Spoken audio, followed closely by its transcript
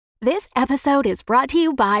This episode is brought to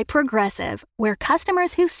you by Progressive, where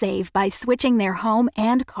customers who save by switching their home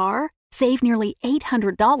and car save nearly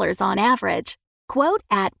 $800 on average. Quote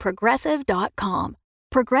at progressive.com.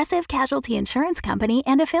 Progressive Casualty Insurance Company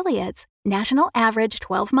and Affiliates. National average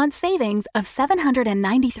 12-month savings of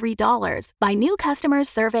 $793 by new customers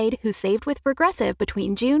surveyed who saved with Progressive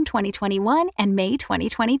between June 2021 and May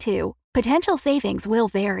 2022. Potential savings will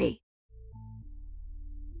vary.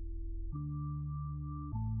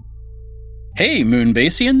 Hey,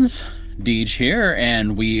 Moonbasians, Deej here,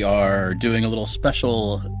 and we are doing a little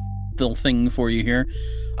special thing for you here.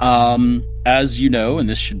 As you know, and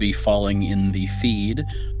this should be falling in the feed,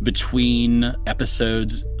 between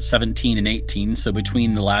episodes 17 and 18, so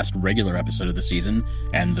between the last regular episode of the season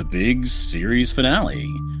and the big series finale,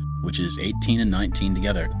 which is 18 and 19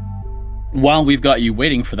 together. While we've got you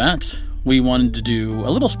waiting for that, we wanted to do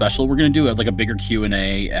a little special. We're going to do a bigger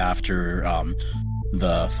Q&A after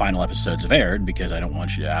the final episodes have aired, because I don't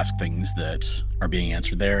want you to ask things that are being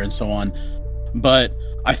answered there and so on. But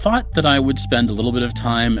I thought that I would spend a little bit of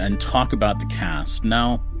time and talk about the cast.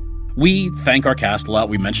 Now, we thank our cast a lot.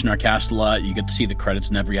 We mention our cast a lot. You get to see the credits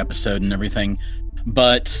in every episode and everything.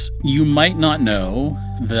 But you might not know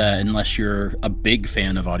that, unless you're a big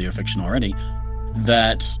fan of audio fiction already,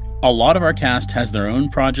 that a lot of our cast has their own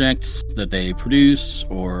projects that they produce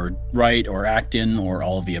or write or act in, or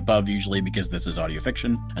all of the above, usually, because this is audio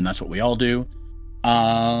fiction, and that's what we all do.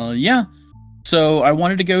 So I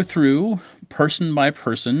wanted to go through person by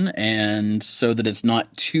person, and so that it's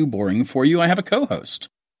not too boring for you, I have a co-host.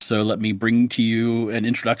 So let me bring to you an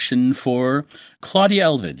introduction for Claudia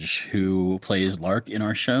Elvidge, who plays Lark in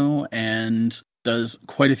our show, and does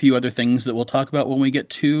quite a few other things that we'll talk about when we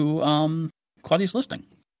get to Claudia's listing.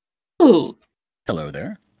 Ooh. Hello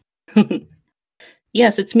there.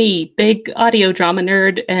 Yes, it's me, big audio drama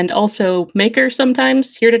nerd, and also maker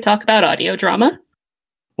sometimes, here to talk about audio drama.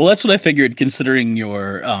 Well, that's what I figured, considering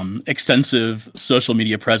your extensive social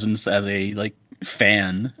media presence as a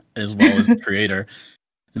fan as well as a creator,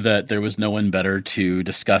 that there was no one better to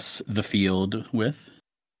discuss the field with.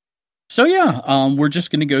 So yeah, we're just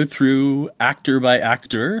going to go through actor by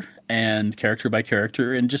actor and character by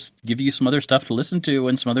character, and just give you some other stuff to listen to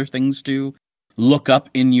and some other things to look up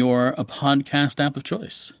in your podcast app of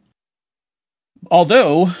choice.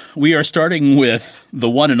 Although we are starting with the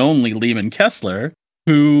one and only Lehman Kessler,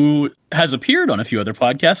 who has appeared on a few other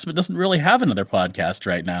podcasts, but doesn't really have another podcast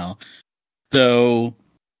right now. So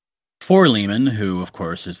for Lehman, who of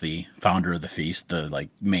course is the founder of The Feast, the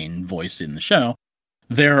main voice in the show,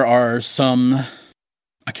 there are some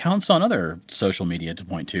accounts on other social media to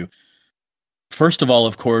point to. First of all,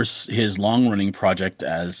 of course, his long-running project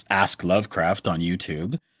as Ask Lovecraft on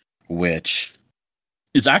YouTube, which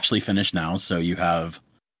is actually finished now. So you have,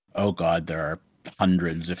 there are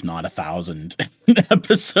hundreds, if not 1,000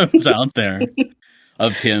 episodes out there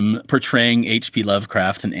of him portraying H.P.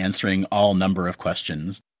 Lovecraft and answering all number of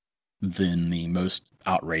questions in the most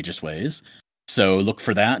outrageous ways. So look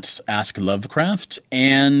for that, Ask Lovecraft.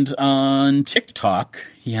 And on TikTok,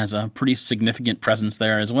 he has a pretty significant presence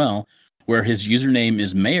there as well, where his username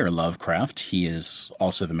is Mayor Lovecraft. He is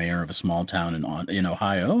also the mayor of a small town in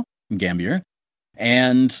Ohio, Gambier.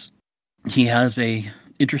 And he has a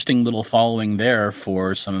interesting little following there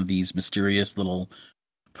for some of these mysterious little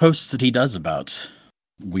posts that he does about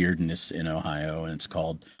weirdness in Ohio, and it's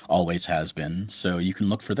called Always Has Been. So you can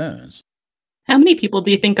look for those. How many people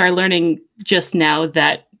do you think are learning just now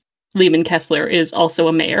that Lehman Kessler is also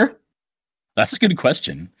a mayor? That's a good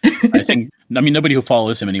question. Nobody who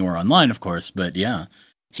follows him anywhere online, of course, but yeah,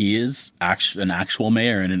 he is an actual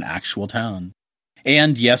mayor in an actual town.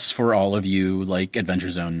 And yes, for all of you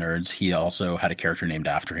Adventure Zone nerds, he also had a character named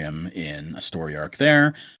after him in a story arc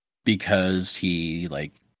there, because he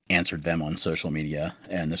answered them on social media,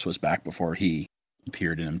 and this was back before he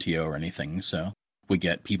appeared in MTO or anything. So we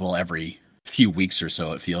get people every few weeks or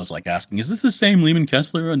so, it feels like, asking, is this the same Lehman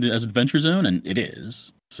Kessler as Adventure Zone? And it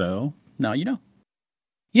is. So now you know.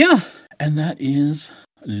 Yeah, and that is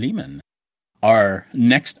Lehman. Our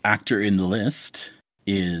next actor in the list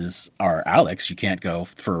is our Alex. You can't go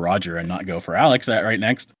for Roger and not go for Alex right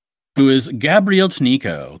next, who is Gabriel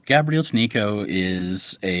Tanico. Gabriel Tanico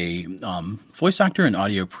is a voice actor and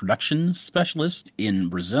audio production specialist in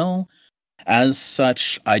Brazil. As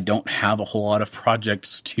such, I don't have a whole lot of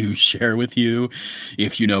projects to share with you.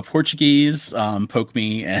 If you know Portuguese, poke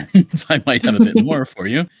me and I might have a bit more for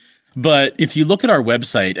you. But if you look at our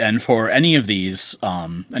website, and for any of these,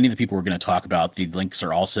 any of the people we're going to talk about, the links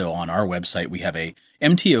are also on our website. We have a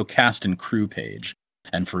MTO Cast and Crew page.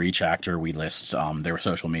 And for each actor, we list their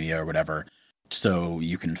social media or whatever. So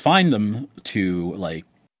you can find them to, like,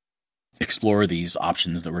 explore these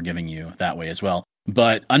options that we're giving you that way as well.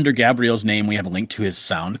 But under Gabriel's name, we have a link to his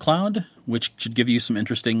SoundCloud, which should give you some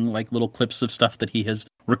interesting like little clips of stuff that he has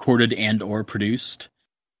recorded and or produced.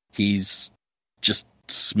 He's just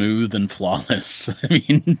smooth and flawless. I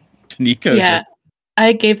mean, Nico just...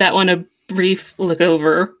 I gave that one a brief look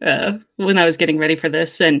over when I was getting ready for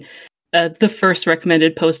this, and the first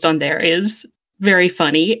recommended post on there is very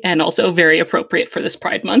funny and also very appropriate for this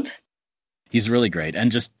Pride Month. He's really great.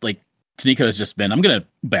 And just like Taniko has just been, I'm going to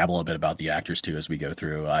babble a bit about the actors too as we go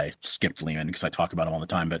through. I skipped Lehman because I talk about him all the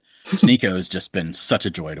time, but Taniko has just been such a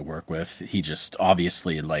joy to work with. He just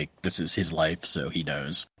obviously like this is his life, so he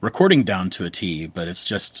knows recording down to a T, but it's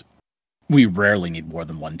just, we rarely need more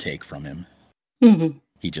than one take from him. Mm-hmm.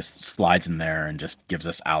 He just slides in there and just gives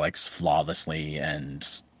us Alex flawlessly, and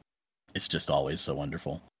it's just always so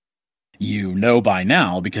wonderful. You know by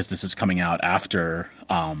now, because this is coming out after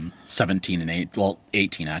 17 and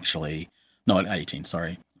 18 actually. No, 18,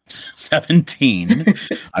 sorry. 17.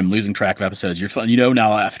 I'm losing track of episodes. You know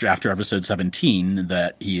now after episode 17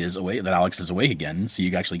 that he is away, that Alex is away again, so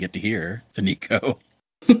you actually get to hear Taniko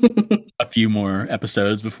a few more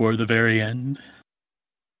episodes before the very end.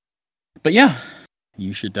 But yeah,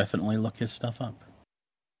 you should definitely look his stuff up.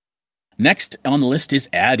 Next on the list is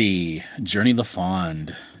Addie, Journey the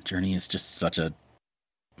Fond. Journey is just such a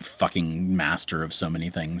fucking master of so many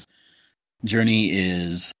things. Journey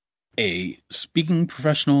is a speaking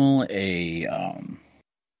professional, a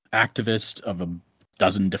activist of a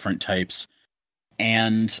dozen different types,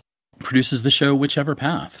 and produces the show Whichever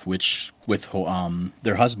Path, which with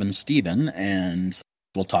their husband Steven, and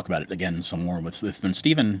we'll talk about it again some more with when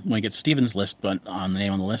Steven, when we get to Steven's list, but on the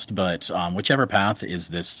name on the list. But Whichever Path is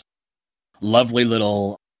this lovely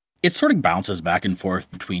little, it sort of bounces back and forth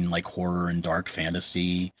between like horror and dark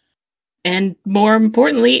fantasy. And more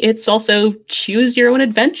importantly, it's also choose your own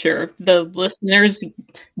adventure. The listeners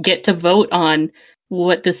get to vote on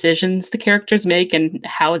what decisions the characters make and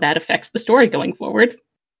how that affects the story going forward.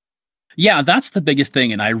 Yeah, that's the biggest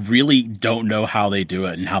thing, and I really don't know how they do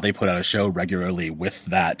it and how they put out a show regularly with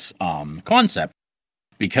that concept.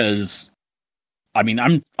 Because, I mean,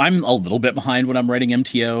 I'm a little bit behind when I'm writing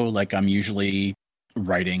MTO. Like, I'm usually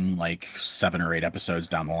writing like 7 or 8 episodes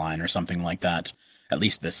down the line or something like that, at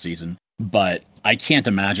least this season. But I can't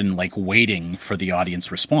imagine like waiting for the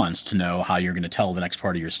audience response to know how you're going to tell the next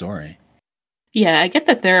part of your story. Yeah, I get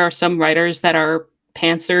that there are some writers that are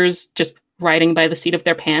pantsers, just writing by the seat of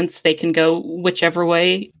their pants. They can go whichever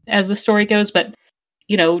way as the story goes, but,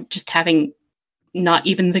 you know, just having not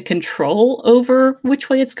even the control over which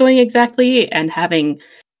way it's going exactly, and having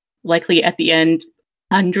likely at the end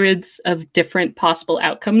hundreds of different possible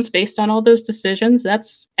outcomes based on all those decisions,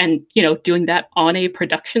 and, you know, doing that on a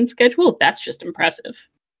production schedule, that's just impressive.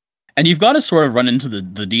 And you've got to sort of run into the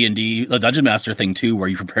D&D, the Dungeon Master thing too, where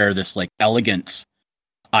you prepare this like elegant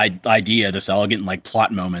idea, this elegant like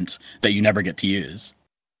plot moment that you never get to use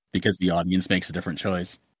because the audience makes a different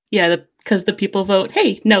choice. Yeah, because the people vote,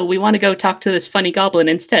 hey, no, we want to go talk to this funny goblin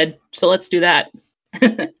instead, so let's do that.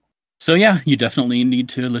 So yeah, you definitely need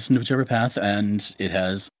to listen to Whichever Path, and it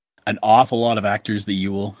has an awful lot of actors that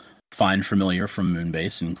you will find familiar from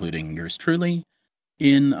Moonbase, including yours truly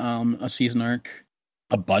in a season arc.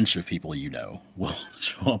 A bunch of people you know will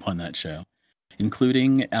show up on that show,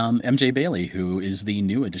 including MJ Bailey, who is the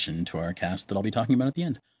new addition to our cast that I'll be talking about at the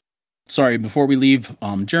end. Sorry, before we leave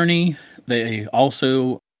Journey, they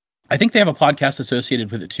also, I think they have a podcast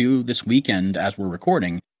associated with it too this weekend as we're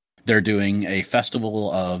recording. They're doing a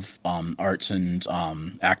festival of arts and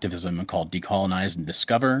activism called Decolonize and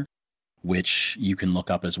Discover, which you can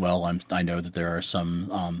look up as well. I know that there are some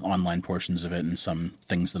online portions of it and some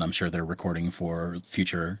things that I'm sure they're recording for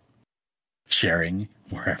future sharing,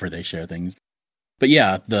 wherever they share things. But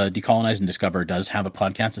yeah, the Decolonize and Discover does have a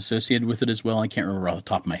podcast associated with it as well. I can't remember off the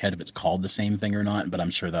top of my head if it's called the same thing or not, but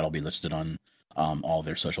I'm sure that'll be listed on all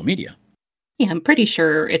their social media. Yeah, I'm pretty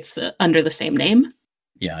sure it's under the same name.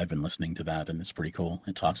 Yeah, I've been listening to that, and it's pretty cool.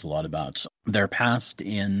 It talks a lot about their past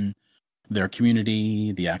in their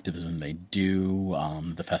community, the activism they do,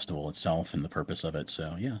 the festival itself, and the purpose of it.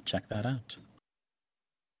 So yeah, check that out.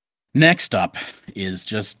 Next up is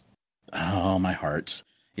just, oh, my heart,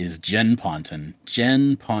 is Jen Ponton.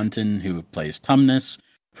 Jen Ponton, who plays Tumnus,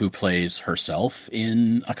 who plays herself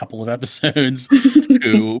in a couple of episodes,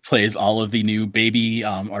 who plays all of the new baby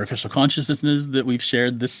artificial consciousnesses that we've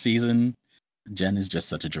shared this season. Jen is just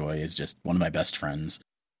such a joy, is just one of my best friends.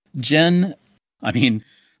 Jen, I mean,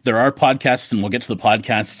 there are podcasts, and we'll get to the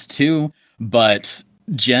podcasts too, but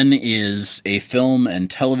Jen is a film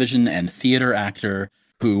and television and theater actor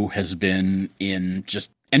who has been in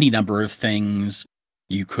just any number of things.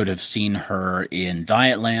 You could have seen her in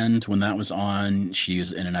Dietland when that was on. She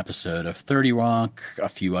was in an episode of 30 Rock, a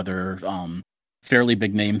few other fairly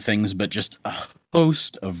big name things, but just a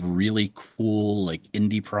host of really cool like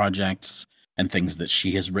indie projects and things that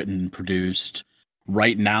she has written and produced.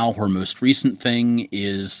 Right now, her most recent thing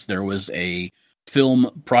is there was a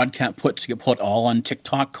film broadcast put all on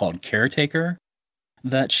TikTok called Caretaker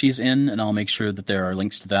that she's in, and I'll make sure that there are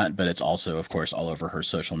links to that, but it's also, of course, all over her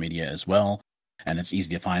social media as well. And it's easy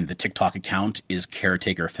to find. The TikTok account is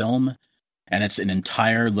Caretaker Film, and it's an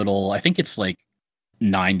entire little, I think it's like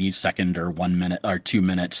 90-second or 1 minute or 2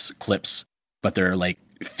 minutes clips, but there are like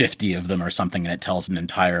 50 of them or something, and it tells an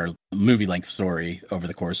entire movie-length story over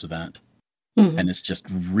the course of that. Mm-hmm. And it's just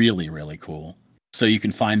really, really cool. So you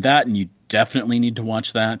can find that, and you definitely need to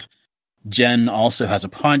watch that. Jen also has a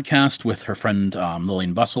podcast with her friend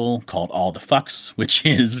Lillian Bussell called All the Fucks, which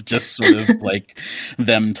is just sort of like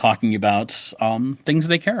them talking about things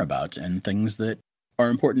they care about and things that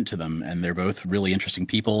are important to them. And they're both really interesting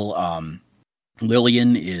people.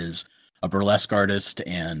 Lillian is a burlesque artist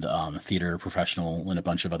and a theater professional in a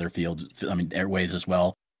bunch of other fields, ways as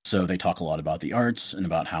well. So they talk a lot about the arts and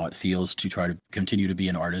about how it feels to try to continue to be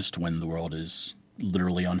an artist when the world is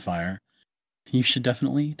literally on fire. You should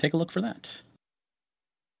definitely take a look for that.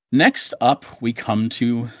 Next up, we come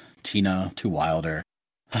to Tina Wilder.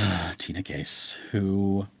 Tina Case,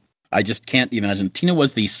 who I just can't imagine. Tina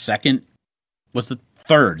was the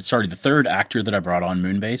third actor that I brought on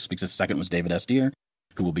Moonbase, because the second was David S. Deere,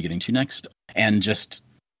 who we'll be getting to next, and just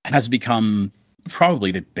has become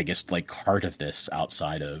probably the biggest like heart of this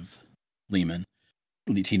outside of Lehman.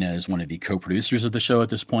 Tina is one of the co-producers of the show at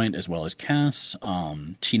this point, as well as Cass.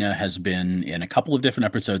 Tina has been in a couple of different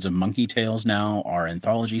episodes of Monkey Tales now, our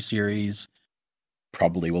anthology series.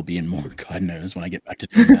 Probably will be in more, God knows, when I get back to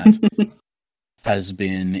doing that. Has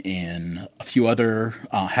been in a few other,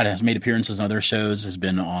 has made appearances on other shows, has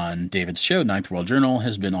been on David's show, Ninth World Journal,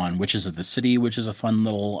 has been on Witches of the City, which is a fun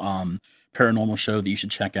little paranormal show that you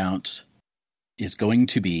should check out. Is going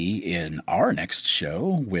to be in our next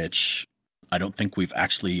show, which I don't think we've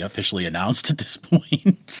actually officially announced at this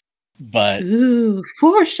point. But ooh,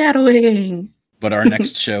 foreshadowing. But our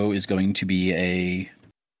next show is going to be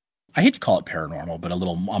I hate to call it paranormal, but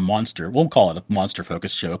a monster. We'll call it a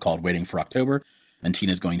monster-focused show called Waiting for October, and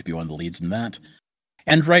Tina's going to be one of the leads in that.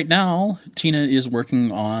 And right now, Tina is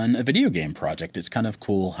working on a video game project. It's kind of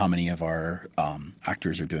cool how many of our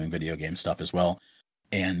actors are doing video game stuff as well.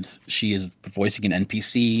 And she is voicing an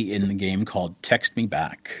NPC in the game called Text Me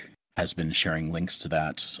Back. Has been sharing links to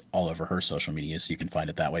that all over her social media, so you can find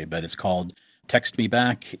it that way. But it's called Text Me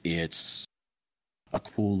Back. It's a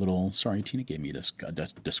cool little... Sorry, Tina gave me a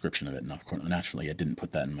description of it. And of course, naturally, I didn't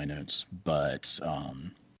put that in my notes. But...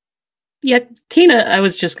 Yeah, Tina, I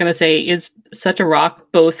was just going to say, is such a rock,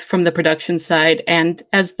 both from the production side and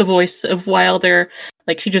as the voice of Wilder.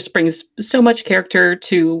 Like, she just brings so much character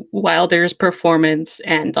to Wilder's performance,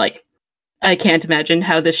 and, like, I can't imagine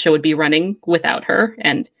how this show would be running without her.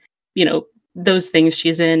 And, you know, those things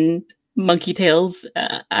she's in, Monkey Tales,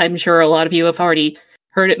 I'm sure a lot of you have already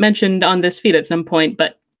heard it mentioned on this feed at some point,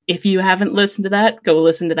 but if you haven't listened to that, go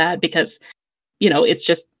listen to that, because, you know, it's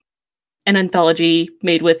just an anthology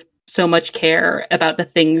made with so much care about the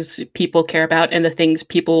things people care about and the things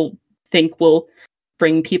people think will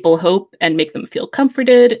bring people hope and make them feel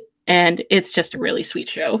comforted. And it's just a really sweet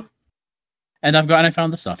show. And I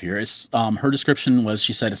found the stuff here. It's her description was,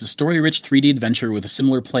 she said, it's a story-rich 3D adventure with a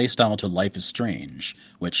similar play style to Life is Strange,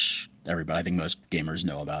 which I think most gamers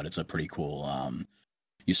know about. It's a pretty cool,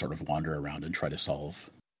 you sort of wander around and try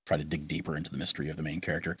to dig deeper into the mystery of the main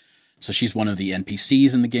character. So she's one of the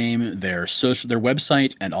NPCs in the game. Their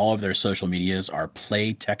website and all of their social medias are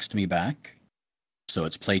Play Text Me Back. So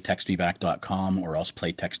it's playtextmeback.com or else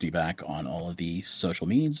Play Text Me Back on all of the social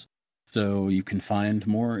medias. So you can find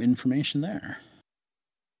more information there.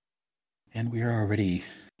 And we are already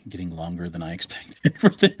getting longer than I expected for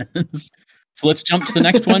this. So let's jump to the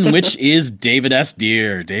next one, which is David S.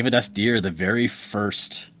 Deere. David S. Deere, the very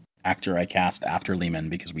first actor I cast after Lehman,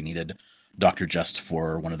 because we needed Dr. Just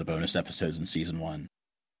for one of the bonus episodes in season 1.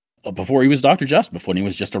 Before he was Dr. Just, before he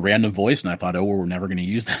was just a random voice, and I thought, we're never going to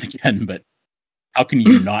use that again. But how can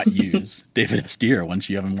you not use David S. Deere once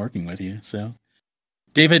you have him working with you? So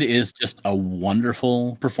David is just a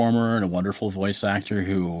wonderful performer and a wonderful voice actor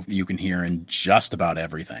who you can hear in just about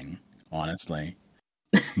everything, honestly.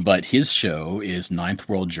 But his show is Ninth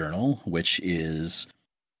World Journal, which is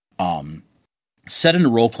set in a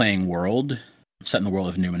role-playing world, set in the world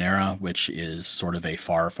of Numenera, which is sort of a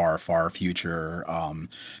far, far, far future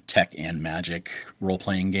tech and magic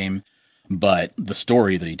role-playing game. But the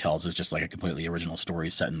story that he tells is just like a completely original story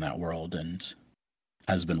set in that world, and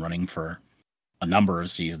has been running for a number of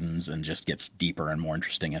seasons and just gets deeper and more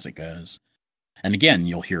interesting as it goes. And again,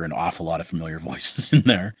 you'll hear an awful lot of familiar voices in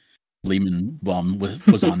there. Lehman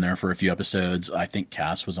was on there for a few episodes. I think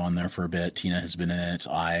Cass was on there for a bit. Tina has been in it.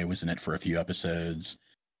 I was in it for a few episodes.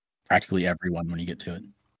 Practically everyone when you get to it.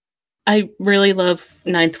 I really love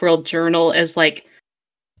Ninth World Journal as like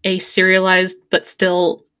a serialized but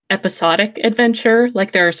still episodic adventure.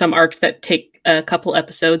 Like there are some arcs that take a couple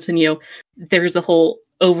episodes, and there's a whole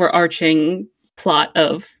overarching plot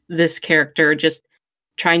of this character just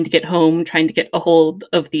trying to get home, trying to get a hold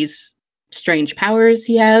of these strange powers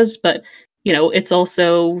he has. But it's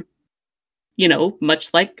also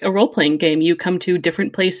much like a role-playing game. You come to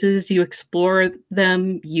different places, you explore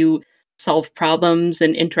them, you solve problems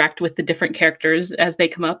and interact with the different characters as they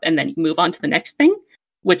come up, and then you move on to the next thing,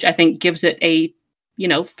 which I think gives it a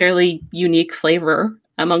fairly unique flavor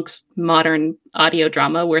amongst modern audio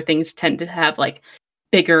drama, where things tend to have like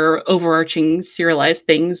bigger overarching serialized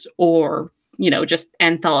things, or just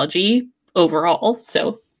anthology overall.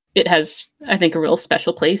 So it has, I think, a real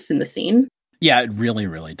special place in the scene. Yeah, it really,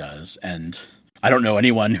 really does. And I don't know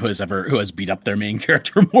anyone who has beat up their main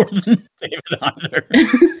character more than David either.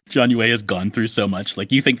 John Yue has gone through so much.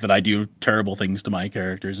 Like, you think that I do terrible things to my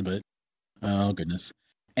characters, but oh goodness.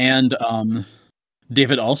 And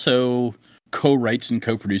David also co-writes and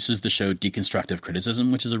co-produces the show Deconstructive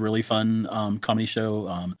Criticism, which is a really fun comedy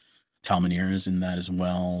show. Tal Minear is in that as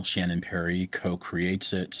well. Shannon Perry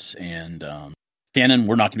co-creates it, and Shannon,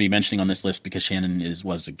 we're not going to be mentioning on this list because Shannon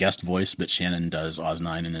was a guest voice, but Shannon does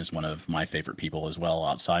Oz9 and is one of my favorite people as well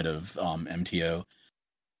outside of MTO.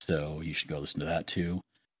 So you should go listen to that too.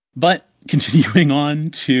 But continuing on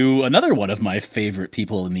to another one of my favorite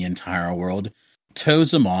people in the entire world, To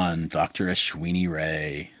Zaman, Dr. Ashwini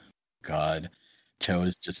Ray. God, To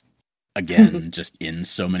is just, again, just in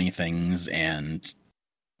so many things and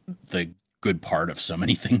the good part of so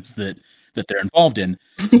many things that they're involved in.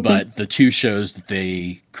 But the two shows that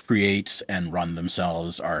they create and run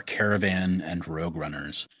themselves are Caravan and Rogue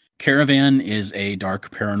Runners. Caravan is a dark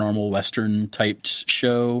paranormal Western typed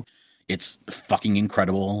show. It's fucking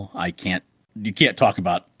incredible. You can't talk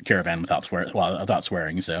about Caravan without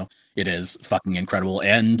swearing. So it is fucking incredible.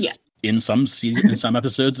 And in some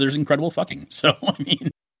episodes, there's incredible fucking. So, I mean,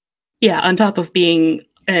 yeah, on top of being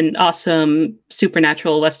an awesome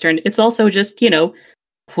supernatural Western, it's also just,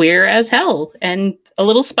 queer as hell and a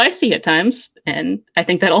little spicy at times. And I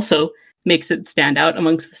think that also makes it stand out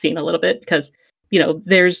amongst the scene a little bit because,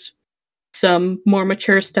 there's some more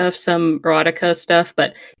mature stuff, some erotica stuff,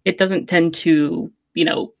 but it doesn't tend to,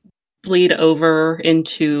 bleed over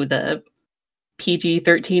into the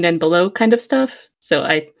PG-13 and below kind of stuff. So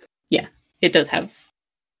it does have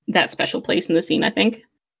that special place in the scene, I think.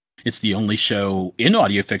 It's the only show in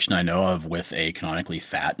audio fiction I know of with a canonically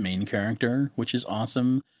fat main character, which is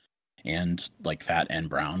awesome. And like fat and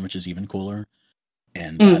brown, which is even cooler.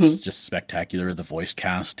 And that's just spectacular. The voice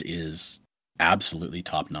cast is absolutely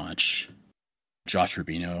top notch. Josh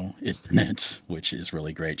Rubino is in it, which is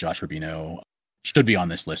really great. Josh Rubino should be on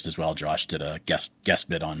this list as well. Josh did a guest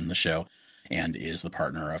bit on the show and is the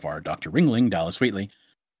partner of our Dr. Ringling, Dallas Wheatley.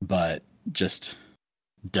 But just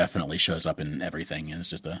definitely shows up in everything and is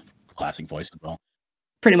just a classic voice as well.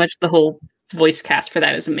 Pretty much the whole voice cast for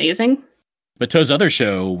that is amazing. But Toe's other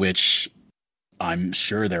show, which I'm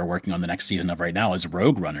sure they're working on the next season of right now, is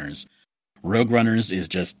Rogue Runners. Rogue Runners is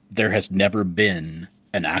just, there has never been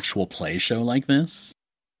an actual play show like this.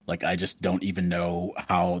 Like, I just don't even know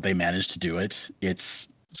how they managed to do it. It's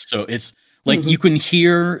like you can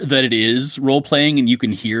hear that it is role playing and you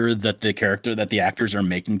can hear that the actors are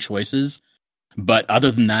making choices. But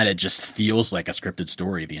other than that, it just feels like a scripted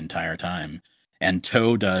story the entire time. And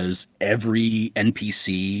Toe does every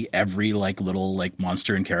NPC, every like little like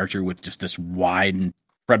monster and character with just this wide and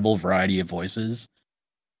incredible variety of voices.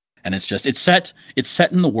 And it's set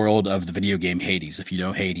in the world of the video game Hades, if you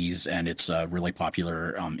know Hades, and it's a really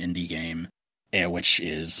popular indie game, which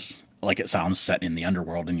is, like it sounds, set in the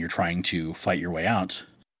underworld and you're trying to fight your way out.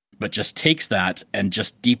 But just takes that and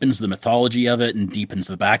just deepens the mythology of it and deepens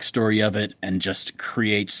the backstory of it and just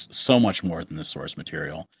creates so much more than the source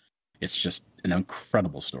material. It's just an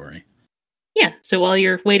incredible story. Yeah, so while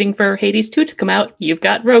you're waiting for Hades 2 to come out, you've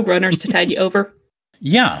got Rogue Runners to tide you over.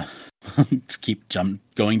 Yeah. Keep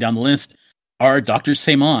going down the list. Our Dr.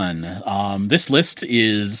 Seimon. This list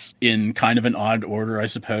is in kind of an odd order, I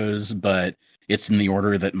suppose, but it's in the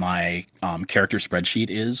order that my character spreadsheet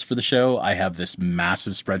is for the show. I have this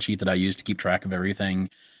massive spreadsheet that I use to keep track of everything.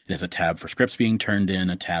 It has a tab for scripts being turned in,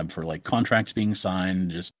 a tab for like contracts being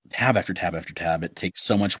signed, just tab after tab after tab. It takes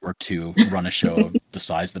so much work to run a show of the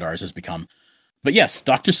size that ours has become. But yes,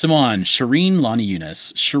 Dr. Simon, Shireen Lonnie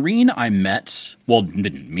Eunice. Shireen,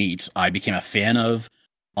 didn't meet. I became a fan of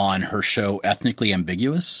on her show Ethnically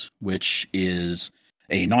Ambiguous, which is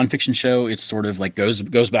a nonfiction show. It's sort of like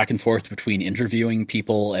goes back and forth between interviewing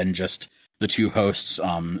people and just the two hosts,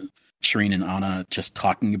 Shireen and Anna, just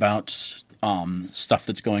talking about stuff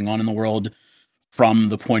that's going on in the world from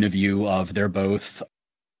the point of view of they're both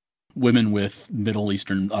women with Middle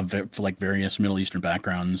Eastern, like various Middle Eastern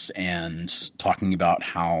backgrounds, and talking about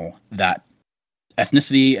how that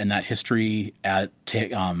ethnicity and that history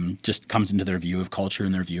just comes into their view of culture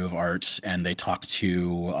and their view of art. And they talk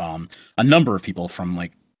to a number of people from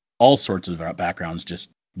like all sorts of backgrounds, just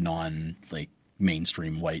non like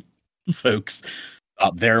mainstream white folks,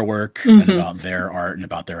 about their work and about their art and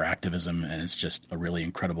about their activism. And it's just a really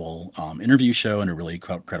incredible interview show and a really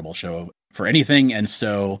incredible show for anything. And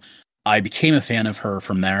so I became a fan of her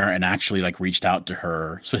from there and actually like reached out to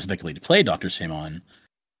her specifically to play Dr. Simon.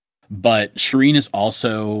 But Shireen is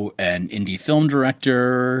also an indie film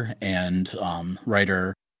director and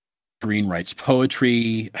writer. Shireen writes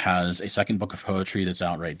poetry, has a second book of poetry that's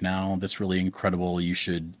out right now that's really incredible. You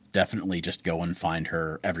should definitely just go and find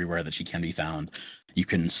her everywhere that she can be found. You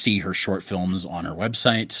can see her short films on her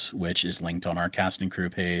website, which is linked on our cast and crew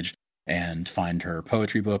page, and find her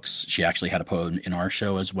poetry books. She actually had a poem in our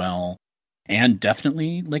show as well. And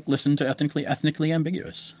definitely like listen to Ethnically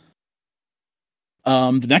Ambiguous.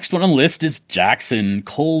 The next one on the list is Jackson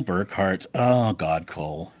Cole Burkhart. Oh God,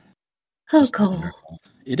 Cole. Just Cole. Wonderful.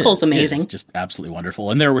 Cole's amazing. It is just absolutely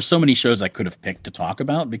wonderful. And there were so many shows I could have picked to talk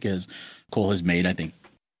about because Cole has made, I think,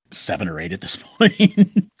 7 or 8 at this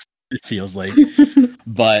point. It feels like.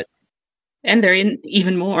 And they're in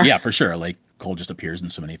even more. Yeah, for sure. Like Cole just appears in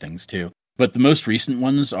so many things too. But the most recent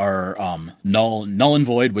ones are Null and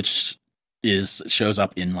Void, which shows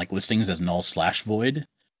up in like listings as Null/Void,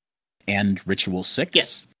 and Ritual 6.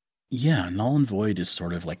 Yes. Yeah, Null and Void is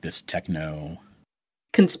sort of like this techno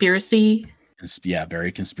conspiracy. Yeah,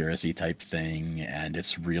 very conspiracy type thing. And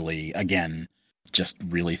it's really, again, just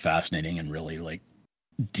really fascinating and really like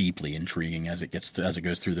deeply intriguing as it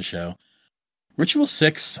goes through the show. Ritual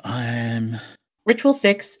 6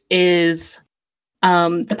 is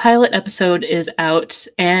the pilot episode is out,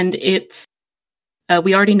 and it's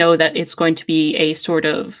we already know that it's going to be a sort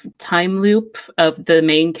of time loop of the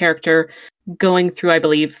main character going through, I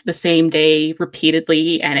believe, the same day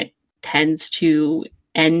repeatedly, and it tends to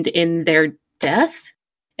end in their death.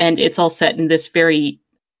 And it's all set in this very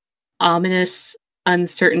ominous,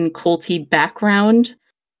 uncertain, culty background.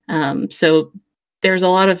 So there's a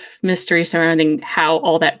lot of mystery surrounding how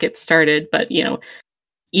all that gets started. But,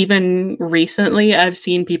 even recently, I've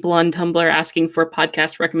seen people on Tumblr asking for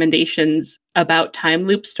podcast recommendations about time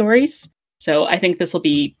loop stories. So I think this will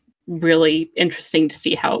be really interesting to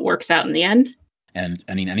see how it works out in the end. And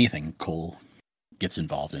I mean, anything Cole gets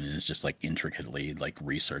involved in is just like intricately like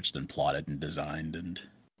researched and plotted and designed, and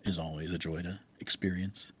is always a joy to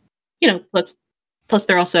experience. Plus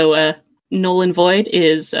they're also Null and Void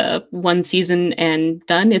is 1 season and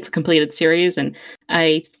done. It's a completed series, and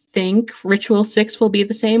I think Ritual 6 will be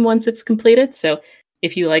the same once it's completed. So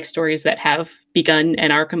if you like stories that have begun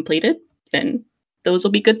and are completed, then those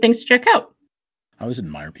will be good things to check out. I always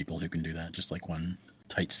admire people who can do that, just like one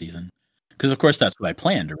tight season. Because of course that's what I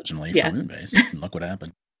planned originally for Moonbase, and look what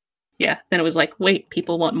happened. Yeah, then it was like, wait,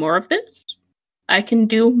 people want more of this? I can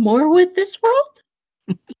do more with this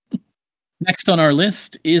world? Next on our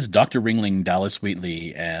list is Dr. Ringling Dallas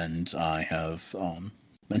Wheatley, and I have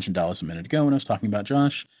mentioned Dallas a minute ago when I was talking about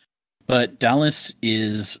Josh. But Dallas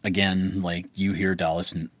is, again, like you hear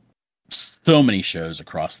Dallas in so many shows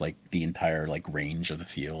across like the entire like range of the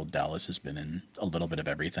field. Dallas has been in a little bit of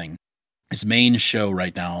everything. His main show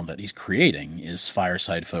right now that he's creating is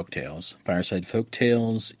Fireside Folktales. Fireside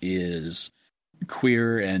Folktales is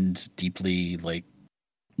queer and deeply like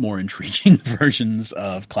more intriguing versions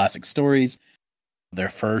of classic stories. Their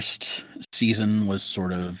first season was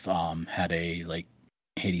sort of had a like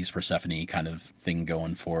Hades Persephone kind of thing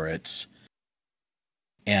going for it.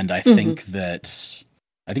 And I think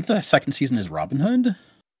the second season is Robin Hood,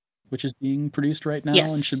 which is being produced right now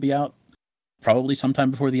and should be out probably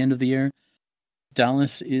sometime before the end of the year.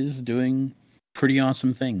 Dallas is doing pretty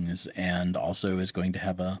awesome things and also is going to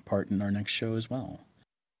have a part in our next show as well.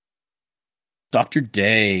 Dr.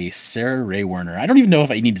 Day, Sarah Ray Werner. I don't even know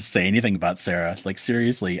if I need to say anything about Sarah. Like,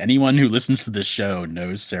 seriously, anyone who listens to this show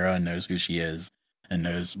knows Sarah and knows who she is and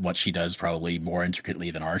knows what she does probably more intricately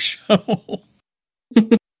than our show.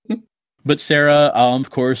 But Sarah, of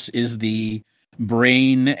course, is the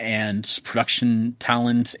brain and production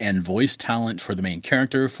talent and voice talent for the main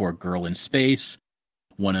character for Girl in Space,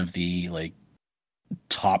 one of the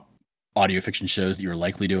top audio fiction shows that you're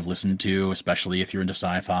likely to have listened to, especially if you're into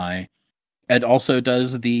sci-fi. Ed also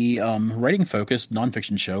does the writing-focused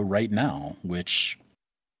nonfiction show Right Now, which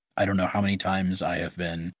I don't know how many times I have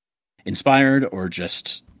been inspired or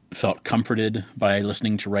just felt comforted by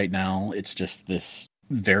listening to Right Now. It's just this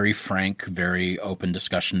very frank, very open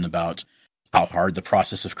discussion about how hard the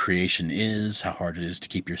process of creation is, how hard it is to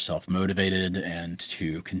keep yourself motivated and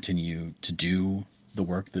to continue to do the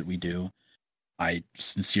work that we do. I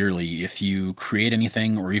sincerely, if you create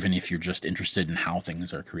anything, or even if you're just interested in how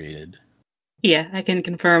things are created. Yeah, I can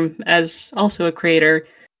confirm, as also a creator,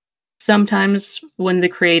 sometimes when the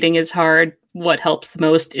creating is hard, what helps the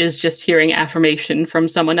most is just hearing affirmation from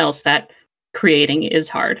someone else that creating is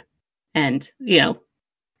hard. And,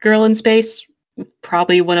 Girl in Space,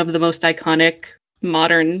 probably one of the most iconic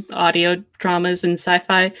modern audio dramas in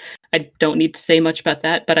sci-fi. I don't need to say much about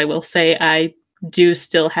that, but I will say I do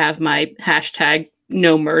still have my hashtag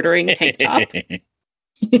no murdering tank top.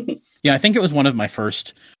 Yeah, I think it was one of my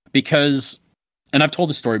first, because, and I've told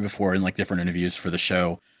the story before in different interviews for the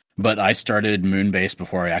show, but I started Moonbase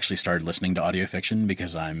before I actually started listening to audio fiction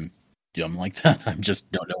because I'm dumb like that. I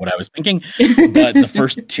just don't know what I was thinking. But the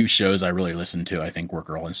first two shows I really listened to, I think, were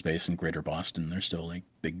Girl in Space and Greater Boston. They're still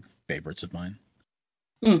big favorites of mine.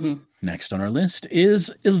 Mm-hmm. Next on our list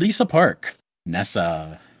is Elisa Park,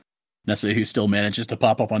 Nessa, who still manages to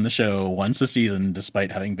pop up on the show once a season,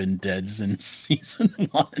 despite having been dead since season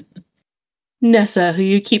 1. Nessa, who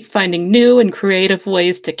you keep finding new and creative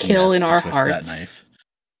ways to kill in our hearts. That knife.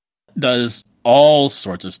 Does all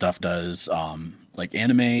sorts of stuff. Does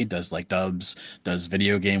anime. Does dubs. Does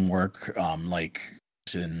video game work.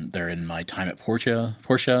 They're in My Time at Portia.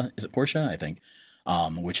 Is it Portia? I think.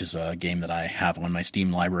 Which is a game that I have on my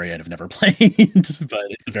Steam library. I've never played, but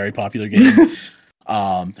it's a very popular game.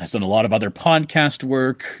 Has done a lot of other podcast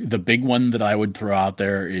work. The big one that I would throw out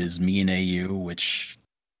there is Me and AU, which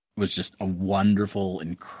was just a wonderful,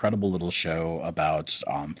 incredible little show about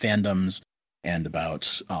fandoms and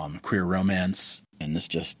about queer romance. And this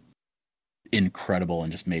just incredible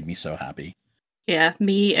and just made me so happy. Yeah,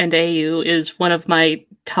 Me and AU is one of my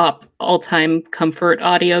top all-time comfort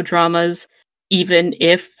audio dramas, even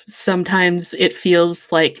if sometimes it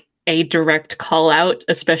feels like a direct call out,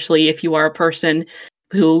 especially if you are a person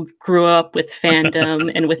who grew up with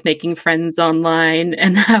fandom and with making friends online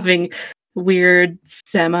and having weird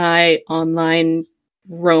semi-online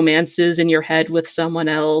romances in your head with someone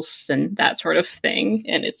else and that sort of thing.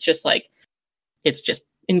 And it's just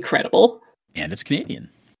incredible. And it's Canadian,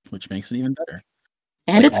 which makes it even better.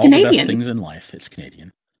 And it's Canadian. All the best things in life, it's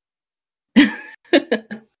Canadian.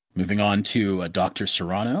 Moving on to Dr.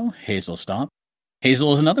 Serrano, Hazel Stop.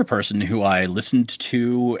 Hazel is another person who I listened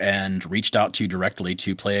to and reached out to directly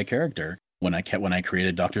to play a character when I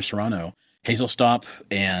created Dr. Serrano. Hazel Stop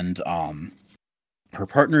and her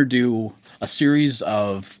partner do a series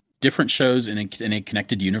of different shows in a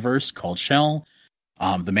connected universe called Shell.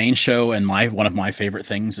 The main show and one of my favorite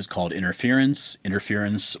things is called Interference.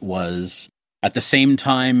 Interference was at the same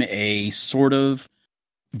time a sort of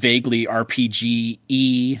vaguely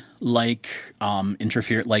RPG-y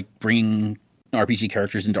bringing RPG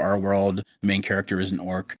characters into our world. The main character is an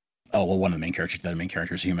orc. Oh, well, one of the main characters. The main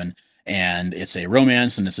character is human, and it's a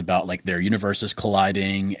romance, and it's about their universes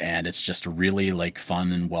colliding, and it's just a really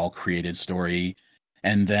fun and well created story.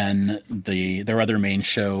 And then their other main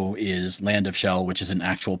show is Land of Shell, which is an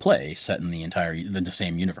actual play set in the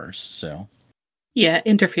same universe. So, yeah,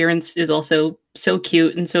 Interference is also so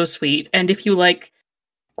cute and so sweet. And if you like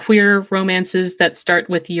queer romances that start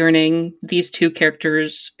with yearning, these two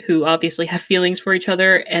characters who obviously have feelings for each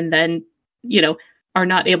other and then, are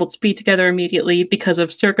not able to be together immediately because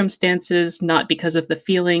of circumstances, not because of the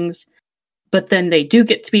feelings, but then they do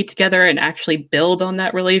get to be together and actually build on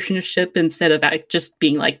that relationship instead of just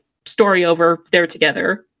being story over, they're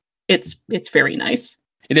together. It's very nice.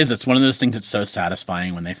 It is. It's one of those things that's so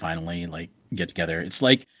satisfying when they finally get together. It's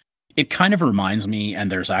it kind of reminds me, and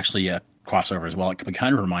there's actually a crossover as well. It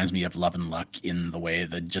kind of reminds me of Love and Luck in the way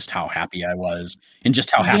that just how happy I was and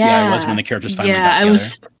just how happy I was when the characters finally got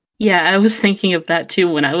together. I was thinking of that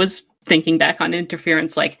too when I was thinking back on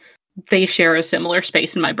Interference. They share a similar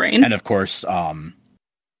space in my brain. And of course,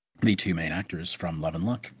 the two main actors from Love and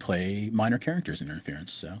Luck play minor characters in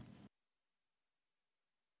Interference. So,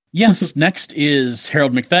 yes, next is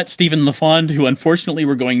Harold McFett, Stephen LaFond, who unfortunately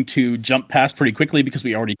we're going to jump past pretty quickly because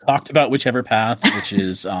we already talked about Whichever Path, which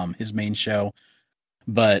is his main show.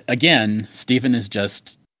 But again, Stephen is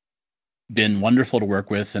just been wonderful to work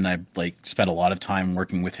with, and I've like spent a lot of time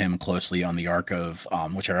working with him closely on the arc of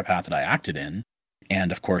whichever path that I acted in.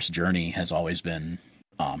 And of course, Journey has always been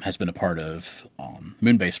a part of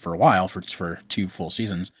Moonbase for a while, for 2 full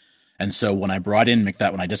seasons. And so when I brought in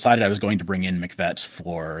McVet, when I decided I was going to bring in McVet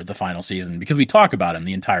for the final season, because we talk about him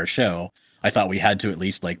the entire show, I thought we had to at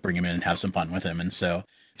least like bring him in and have some fun with him. And so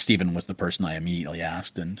Steven was the person I immediately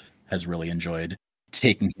asked, and has really enjoyed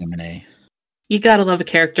taking him in a... You gotta love a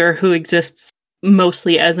character who exists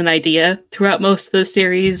mostly as an idea throughout most of the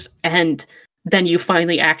series, and then you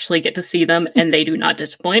finally actually get to see them, and they do not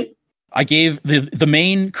disappoint. I gave the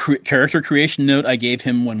main character creation note I gave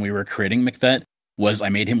him when we were creating McVet was I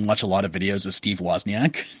made him watch a lot of videos of Steve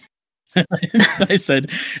Wozniak. I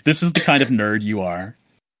said, this is the kind of nerd you are.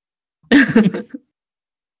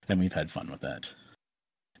 And we've had fun with that.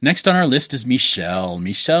 Next on our list is Michel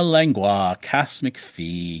Langlois, Cass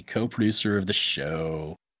McPhee, co-producer of the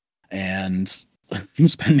show. And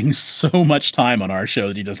he's spending so much time on our show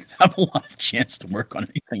that he doesn't have a lot of chance to work on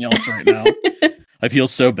anything else right now. I feel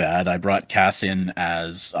so bad. I brought Cass in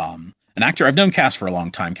as an actor. I've known Cass for a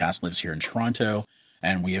long time. Cass lives here in Toronto,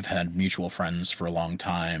 and we have had mutual friends for a long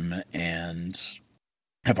time and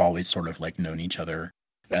have always sort of like known each other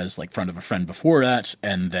as like friend of a friend before that.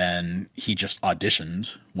 And then he just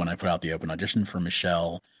auditioned when I put out the open audition for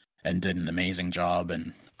Michel and did an amazing job.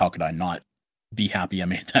 And how could I not be happy I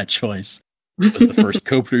made that choice? It was the first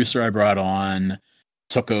co-producer I brought on.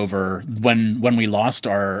 Took over when we lost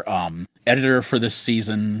our editor for this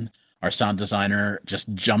season. Our sound designer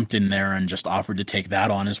just jumped in there and just offered to take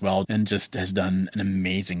that on as well, and just has done an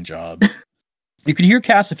amazing job. You can hear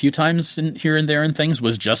Cass a few times here and there and things.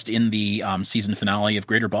 Was just in the season finale of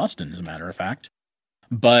Greater Boston, as a matter of fact.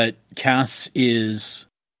 But Cass is,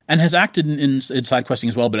 and has acted in side questing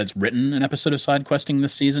as well, but it's written an episode of side questing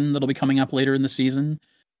this season that'll be coming up later in the season,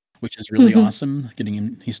 which is really awesome.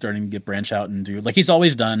 He's starting to branch out and do, like he's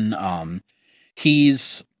always done.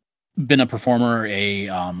 He's been a performer, a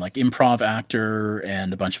like improv actor,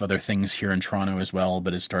 and a bunch of other things here in Toronto as well,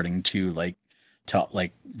 but is starting to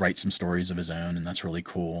write some stories of his own, and that's really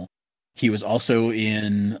cool. He was also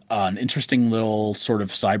in an interesting little sort of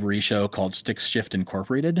cybery show called Stick Shift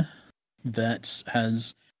Incorporated that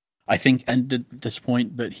has, I think, ended at this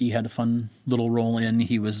point, but he had a fun little role in.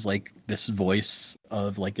 He was like this voice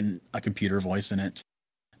of like a computer voice in it,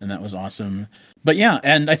 and that was awesome. But yeah,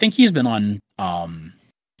 and I think he's been on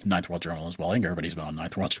Ninth World Journal as well. I think everybody's been on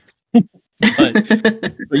Ninth World Journal.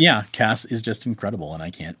 but yeah, Cass is just incredible, and I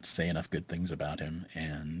can't say enough good things about him.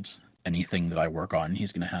 And anything that I work on,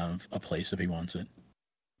 he's going to have a place if he wants it.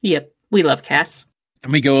 Yep, we love Cass.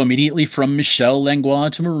 And we go immediately from Michel Langlois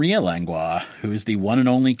to Maria Langlois, who is the one and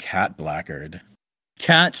only Kat Blackard.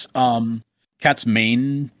 Kat's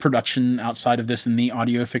main production outside of this in the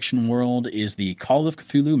audio fiction world is the Call of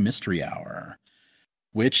Cthulhu Mystery Hour,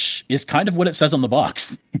 which is kind of what it says on the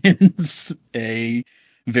box. It's a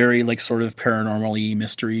very like sort of paranormal-y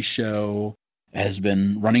mystery show. It has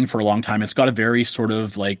been running for a long time. It's got a very sort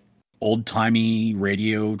of like old-timey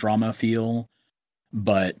radio drama feel,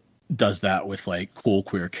 but does that with like cool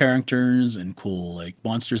queer characters and cool like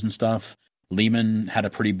monsters and stuff. Lehman had a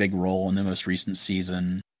pretty big role in the most recent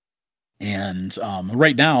season, and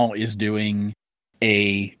right now is doing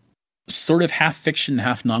a sort of half fiction,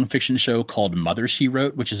 half nonfiction show called Mother She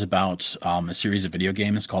Wrote, which is about a series of video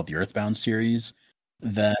games called the Earthbound series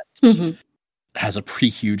that has a pretty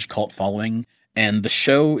huge cult following. And the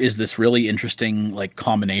show is this really interesting like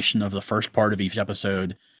combination of the first part of each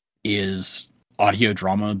episode is audio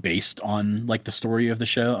drama based on like the story of the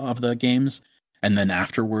show, of the games, and then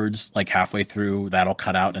afterwards, like halfway through, that'll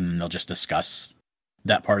cut out and then they'll just discuss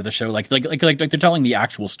that part of the show, like they're telling the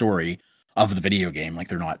actual story of the video game. Like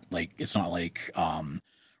they're not like, it's not like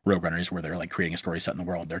Roadrunners where they're like creating a story set in the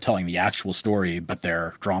world. They're telling the actual story, but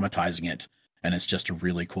they're dramatizing it, and it's just a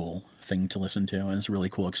really cool thing to listen to, and it's a really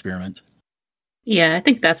cool experiment. Yeah, I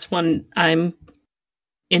think that's one I'm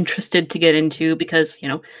interested to get into because, you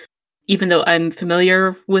know, even though I'm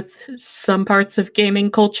familiar with some parts of gaming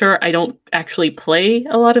culture, I don't actually play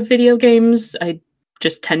a lot of video games. I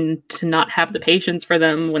just tend to not have the patience for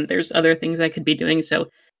them when there's other things I could be doing. So,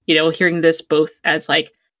 you know, hearing this both as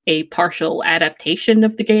like a partial adaptation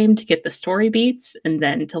of the game to get the story beats and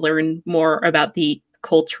then to learn more about the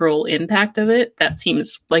cultural impact of it, that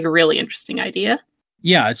seems like a really interesting idea.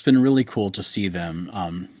 Yeah, it's been really cool to see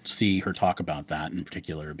them, see her talk about that in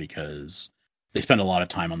particular, because they spend a lot of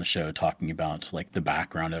time on the show talking about like the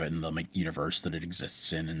background of it and the like universe that it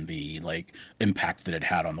exists in and the like impact that it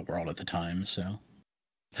had on the world at the time. So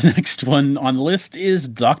the next one on the list is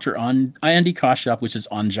Dr. Andy Kashyap, which is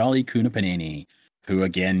Anjali Kunapaneni, who,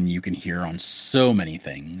 again, you can hear on so many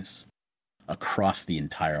things across the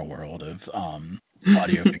entire world of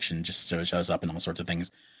audio fiction, just so it shows up in all sorts of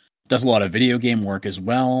things. Does a lot of video game work as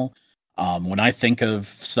well. When I think of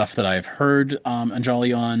stuff that I've heard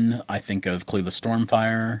Anjali on, I think of Kalila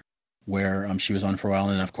Stormfire, where she was on for a while.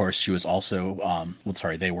 And of course, she was also,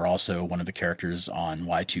 they were also one of the characters on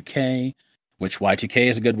Y2K, which Y2K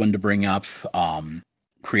is a good one to bring up.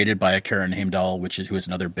 Created by Karen Heimdall, who is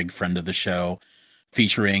another big friend of the show,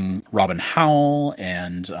 featuring Robin Howell,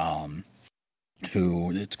 and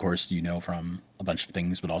who, of course, you know from a bunch of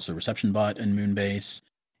things, but also Reception Bot and Moonbase,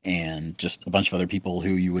 and just a bunch of other people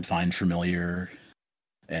who you would find familiar.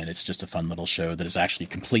 And it's just a fun little show that is actually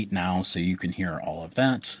complete now, so you can hear all of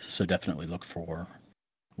that. So definitely look for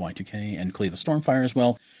Y2K and Kalila Stormfire as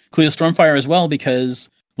well. Kalila Stormfire as well, because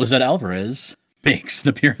Lizette Alvarez makes an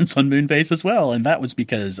appearance on Moonbase as well, and that was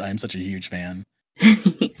because I'm such a huge fan.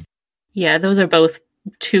 Yeah, those are both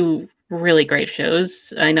two really great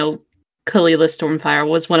shows. I know Kalila Stormfire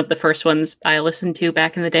was one of the first ones I listened to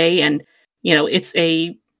back in the day, and it's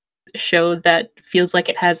a show that feels like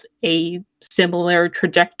it has a similar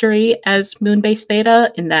trajectory as Moonbase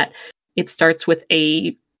Theta, in that it starts with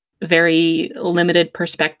a very limited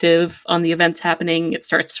perspective on the events happening. It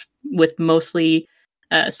starts with mostly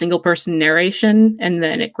single person narration, and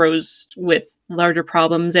then it grows with larger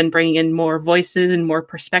problems and bringing in more voices and more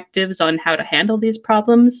perspectives on how to handle these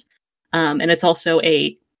problems. And it's also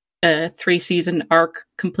a 3-season arc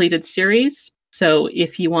completed series. So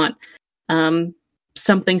if you want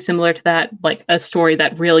something similar to that, like a story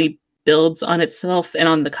that really builds on itself and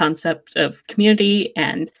on the concept of community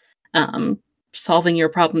and solving your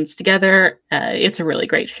problems together, it's a really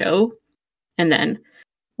great show. And then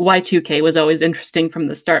Y2K was always interesting from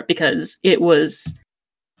the start because it was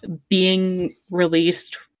being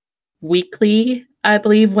released weekly, I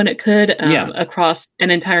believe, when it could, across an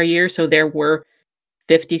entire year. So there were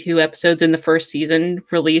 52 episodes in the first season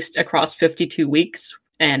released across 52 weeks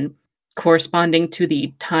and corresponding to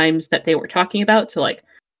the times that they were talking about. So like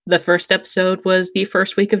the first episode was the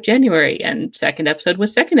first week of January and second episode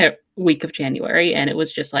was second week of January. And it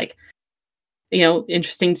was just like,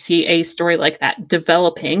 interesting to see a story like that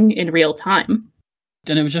developing in real time.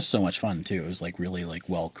 And it was just so much fun too. It was like really like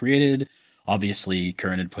well created. Obviously,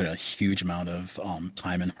 Karen had put a huge amount of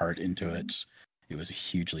time and heart into it. It was a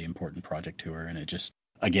hugely important project to her, and it just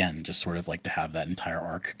sort of like to have that entire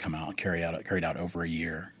arc come out, carried out over a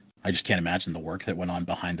year. I just can't imagine the work that went on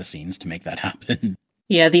behind the scenes to make that happen.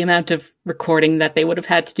 Yeah, the amount of recording that they would have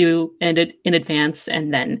had to do in advance,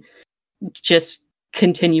 and then just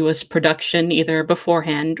continuous production either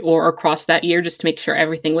beforehand or across that year just to make sure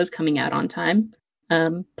everything was coming out on time.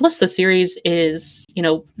 Plus the series is,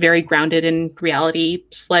 very grounded in reality,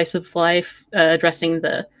 slice of life, addressing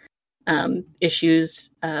the issues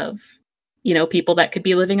of, people that could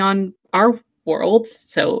be living on our world.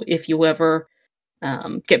 So if you ever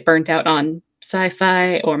get burnt out on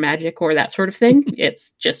sci-fi or magic or that sort of thing,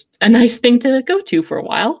 it's just a nice thing to go to for a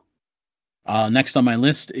while. Next on my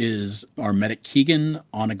list is our medic Keegan,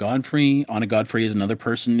 Anna Godfrey. Anna Godfrey is another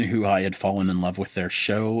person who I had fallen in love with their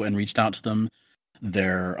show and reached out to them.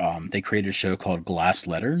 They created a show called Glass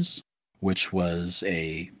Letters, which was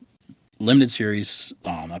a limited series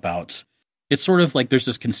about. It's sort of like there's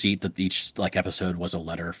this conceit that each episode was a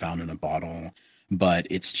letter found in a bottle, but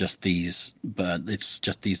it's just these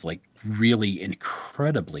like really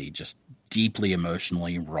incredibly, just deeply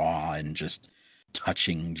emotionally raw and just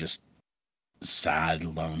touching, just sad,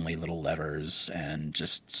 lonely little letters, and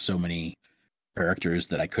just so many characters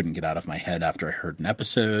that I couldn't get out of my head after I heard an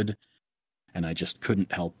episode, and I just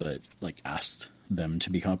couldn't help but ask them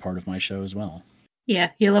to become a part of my show as well.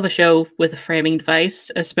 Yeah, you love a show with a framing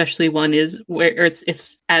device, especially one is where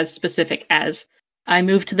it's as specific as, I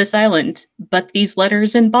moved to this island, but these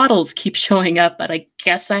letters and bottles keep showing up, but I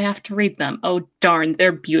guess I have to read them. Oh darn,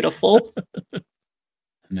 they're beautiful.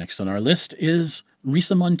 Next on our list is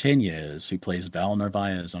Risa Montañez, who plays Val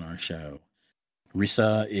Narvaez on our show.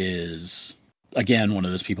 Risa is, again, one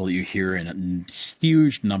of those people that you hear in a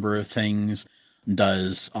huge number of things.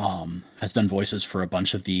 Has done voices for a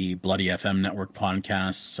bunch of the Bloody FM network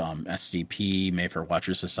podcasts. SCP, Mayfair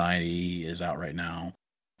Watcher Society is out right now.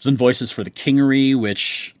 Has done voices for The Kingery,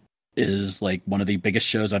 which is like one of the biggest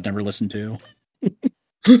shows I've never listened to.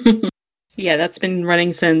 Yeah, that's been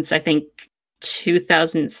running since, I think,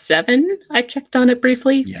 2007. I checked on it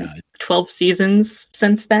briefly. Yeah. 12 seasons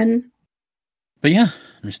since then. But yeah,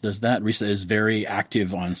 Risa does that. Risa is very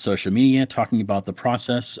active on social media, talking about the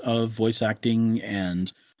process of voice acting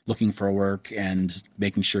and looking for work and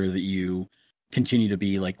making sure that you continue to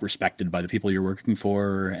be like respected by the people you're working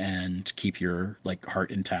for and keep your like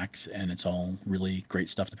heart intact. And it's all really great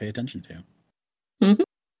stuff to pay attention to. Mm-hmm.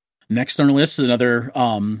 Next on our list is another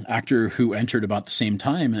actor who entered about the same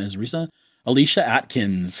time as Risa, Alicia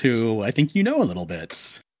Atkins, who I think you know a little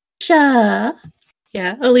bit. Yeah,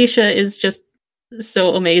 Alicia is just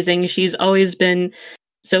so amazing. She's always been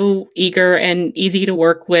so eager and easy to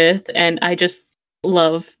work with, and I just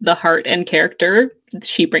love the heart and character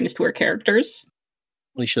she brings to her characters.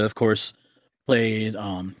 Alicia, of course, played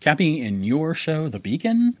Cappy in your show, The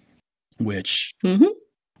Beacon, which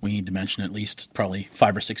we need to mention at least probably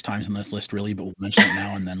 5 or 6 times on this list, really, but we'll mention it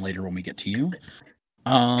now and then later when we get to you.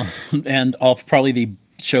 And probably the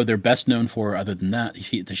show they're best known for, other than that,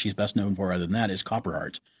 she's best known for, other than that, is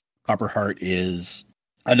Copperheart. Copperheart is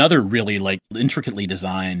another really like intricately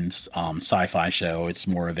designed sci-fi show. It's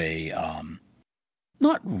more of a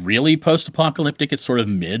not really post-apocalyptic. It's sort of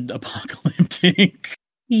mid-apocalyptic.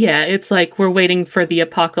 Yeah, it's like we're waiting for the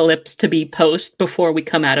apocalypse to be post before we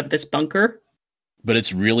come out of this bunker. But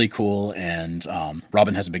it's really cool, and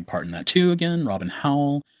Robin has a big part in that too. Again, Robin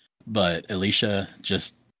Howell, but Alicia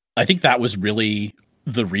I think that was really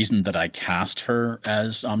the reason that I cast her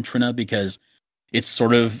as Trina, because it's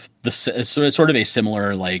sort of it's sort of a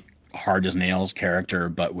similar like hard as nails character,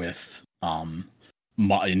 but with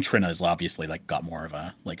and Trina is obviously like got more of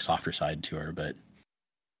a like softer side to her, but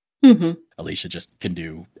Alicia just can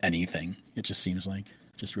do anything. It just seems like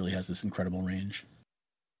just really has this incredible range.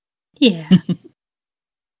 Yeah.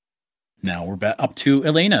 Now we're up to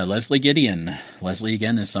Elena, Leslie Gideon. Leslie,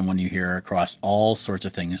 again, is someone you hear across all sorts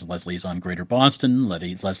of things. Leslie's on Greater Boston.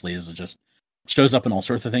 Leslie is just shows up in all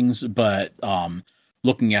sorts of things. But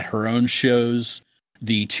looking at her own shows,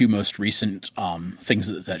 the 2 most recent things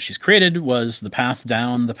that she's created was The Path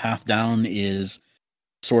Down. The Path Down is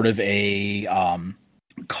sort of a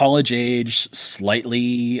college-age,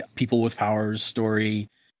 slightly people with powers story,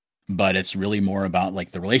 but it's really more about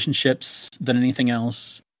like the relationships than anything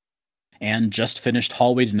else. And just finished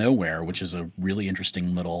Hallway to Nowhere, which is a really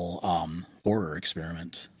interesting little horror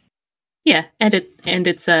experiment. Yeah, and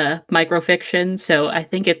it's a microfiction, so I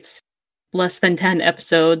think it's less than 10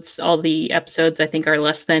 episodes. All the episodes I think are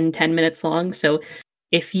less than 10 minutes long. So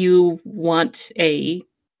if you want a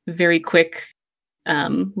very quick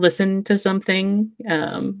listen to something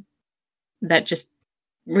that just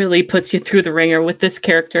really puts you through the ringer with this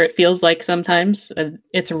character, it feels like sometimes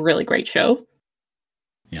it's a really great show.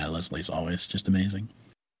 Yeah, Leslie's always just amazing.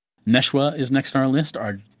 Neshwa is next on our list.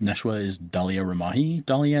 Our Neshwa is Dahlia Ramahi.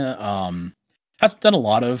 Dahlia hasn't done a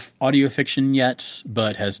lot of audio fiction yet,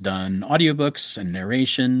 but has done audiobooks and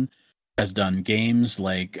narration, has done games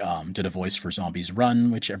like did a voice for Zombies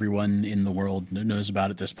Run, which everyone in the world knows about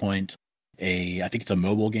at this point. I think it's a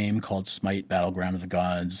mobile game called Smite Battleground of the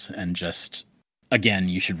Gods, and just, again,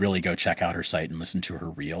 you should really go check out her site and listen to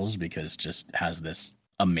her reels, because just has this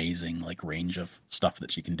amazing like range of stuff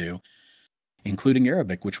that she can do, including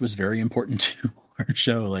Arabic, which was very important to our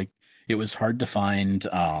show. Like, it was hard to find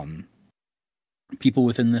people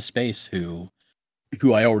within this space who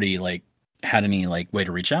I already like had any like way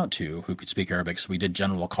to reach out to who could speak Arabic. So we did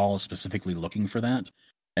general calls specifically looking for that,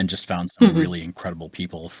 and just found some really incredible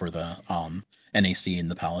people for the NAC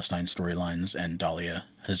and the Palestine storylines. And Dahlia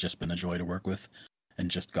has just been a joy to work with,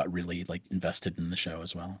 and just got really like invested in the show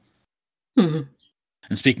as well.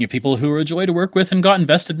 And speaking of people who are a joy to work with and got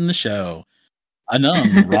invested in the show,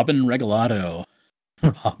 Robin Regalado.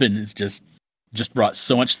 Robin is just brought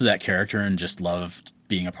so much to that character, and just loved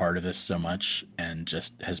being a part of this so much, and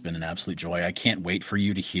just has been an absolute joy. I can't wait for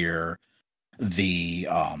you to hear the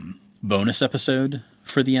bonus episode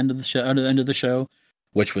for the end of the show,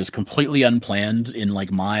 which was completely unplanned in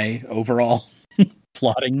like my overall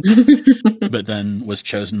plotting, but then was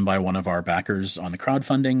chosen by one of our backers on the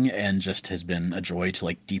crowdfunding, and just has been a joy to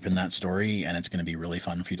like deepen that story, and it's going to be really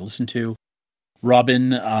fun for you to listen to.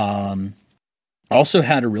 Robin also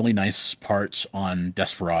had a really nice part on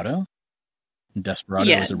Desperado. Desperado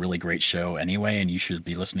is a really great show anyway, and you should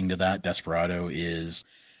be listening to that. Desperado is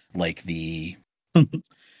like the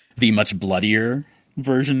much bloodier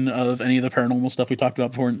version of any of the paranormal stuff we talked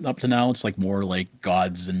about before up to now. It's like more like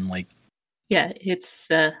gods and like, yeah, it's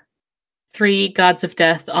 3 gods of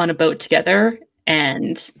death on a boat together,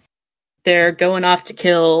 and they're going off to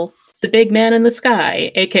kill the big man in the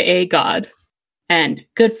sky, aka God, and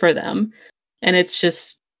good for them. And it's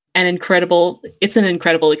just an incredible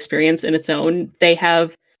experience in its own. They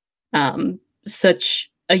have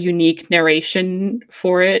such a unique narration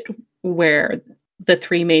for it, where the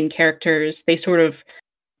 3 main characters, they sort of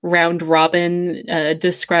round robin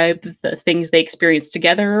describe the things they experience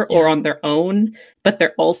together or on their own, but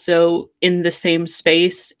they're also in the same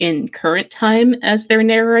space in current time as they're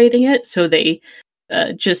narrating it. So they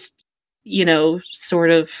just,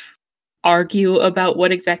 sort of argue about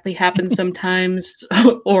what exactly happened sometimes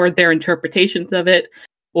or their interpretations of it,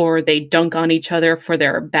 or they dunk on each other for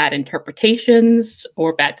their bad interpretations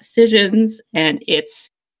or bad decisions. And it's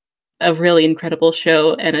a really incredible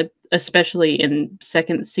show. And especially in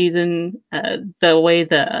second season, the way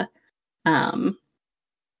the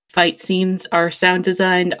fight scenes are sound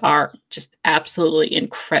designed are just absolutely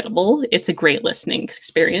incredible. It's a great listening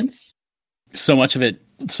experience. So much of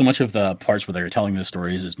the parts where they're telling the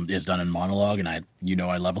stories is done in monologue, and I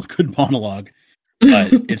love a good monologue,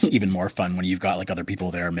 but it's even more fun when you've got like other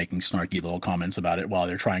people there making snarky little comments about it while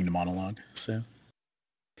they're trying to monologue. So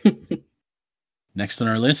next on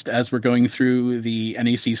our list, as we're going through the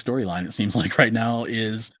NAC storyline, it seems like right now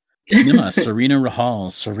is Nima, Serena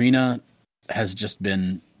Rahal. Serena has just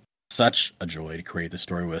been such a joy to create the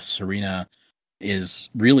story with. Serena is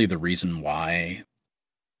really the reason why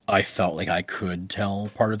I felt like I could tell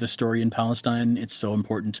part of the story in Palestine. It's so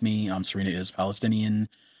important to me. Serena is Palestinian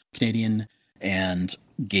Canadian and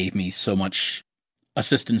gave me so much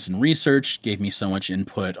assistance in research, gave me so much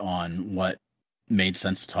input on what made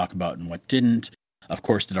sense to talk about and what didn't. Of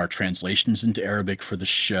course, did our translations into Arabic for the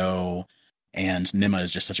show. And Nima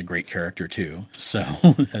is just such a great character too. So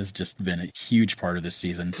has just been a huge part of this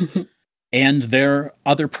season. And their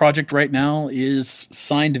other project right now is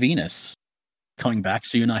Signed Venus. Coming back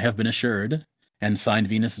soon, I have been assured. And Signed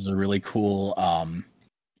Venus is a really cool...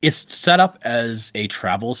 it's set up as a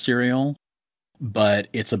travel serial, but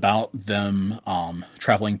it's about them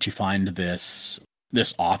traveling to find this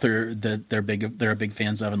author that they're big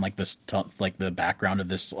fans of, and like the background of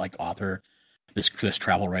this like author, this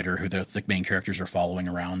travel writer who the main characters are following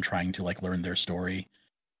around, trying to like learn their story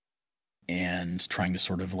and trying to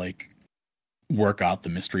sort of like work out the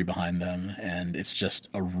mystery behind them. And it's just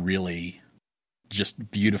a really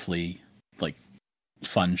just beautifully like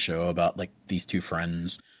fun show about like these two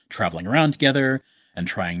friends traveling around together and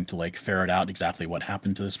trying to like ferret out exactly what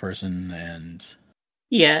happened to this person. And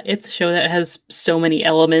yeah, it's a show that has so many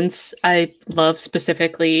elements I love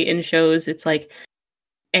specifically in shows. It's like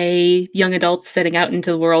young adults setting out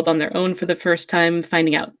into the world on their own for the first time,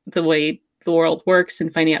 finding out the way the world works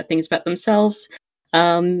and finding out things about themselves.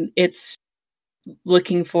 It's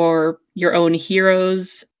looking for your own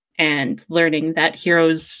heroes and learning that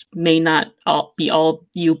heroes may not be all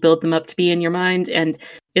you build them up to be in your mind. And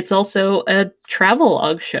it's also a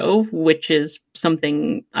travelogue show, which is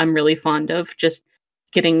something I'm really fond of. Just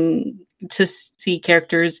getting to see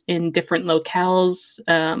characters in different locales,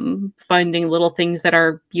 finding little things that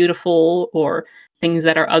are beautiful or things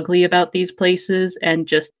that are ugly about these places, and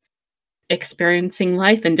just experiencing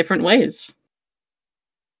life in different ways.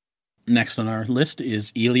 Next on our list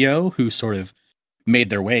is Elio, who sort of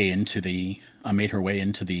made her way into the NAC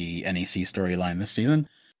storyline this season.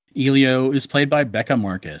 Elio is played by Becca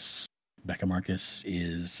Marcus. Becca Marcus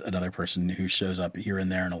is another person who shows up here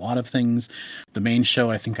and there in a lot of things. The main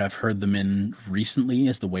show I think I've heard them in recently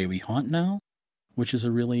is The Way We Haunt Now, which is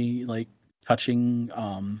a really like touching,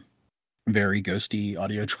 very ghosty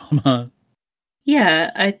audio drama.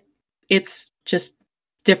 Yeah, it's just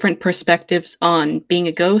different perspectives on being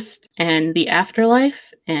a ghost and the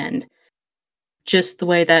afterlife, and just the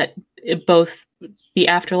way that both the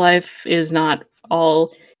afterlife is not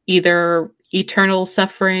all either eternal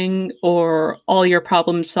suffering or all your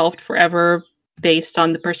problems solved forever based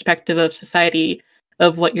on the perspective of society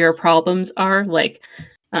of what your problems are. Like,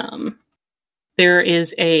 there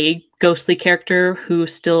is a ghostly character who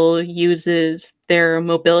still uses their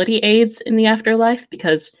mobility aids in the afterlife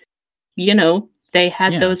because, they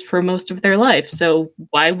had those for most of their life. So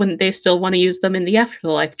why wouldn't they still want to use them in the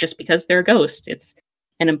afterlife just because they're a ghost? It's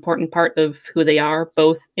an important part of who they are,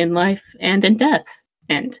 both in life and in death.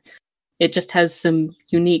 And it just has some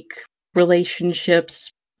unique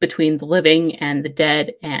relationships between the living and the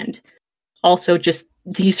dead, and also just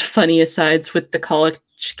these funny asides with the college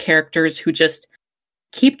characters who just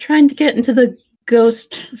keep trying to get into the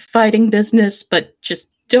ghost fighting business, but just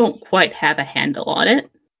don't quite have a handle on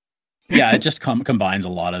it. Yeah, it just combines a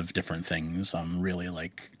lot of different things. Really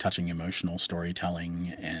like touching emotional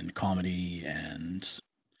storytelling and comedy and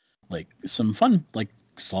like some fun, like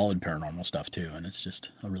solid paranormal stuff too. And it's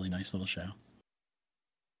just a really nice little show.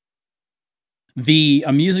 The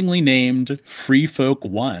amusingly named Free Folk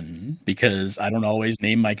 1, because I don't always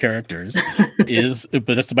name my characters, but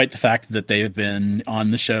despite the fact that they've been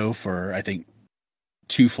on the show for, I think,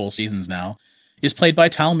 2 full seasons now, is played by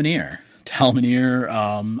Tal Minear. Talmanier.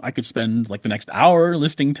 I could spend like the next hour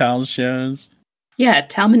listing Tal's shows. Yeah,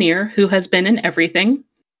 Talmanier, who has been in everything.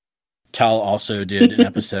 Tal also did an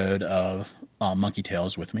episode of Monkey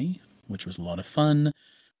Tales with me, which was a lot of fun.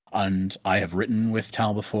 And I have written with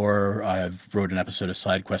Tal before. I've wrote an episode of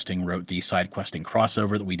Side Questing, wrote the Side Questing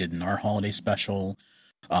crossover that we did in our holiday special.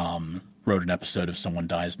 Wrote an episode of Someone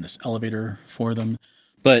Dies in This Elevator for them.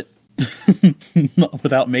 But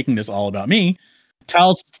without making this all about me,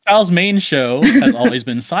 Tal's main show has always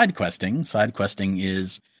been Side Questing. Side Questing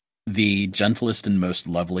is the gentlest and most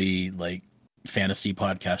lovely like fantasy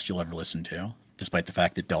podcast you'll ever listen to, despite the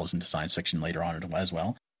fact it delves into science fiction later on as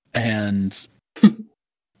well. And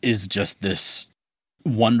is just this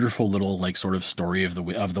wonderful little like sort of story of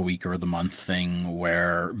the week or the month thing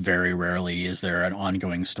where very rarely is there an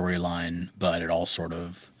ongoing storyline, but it all sort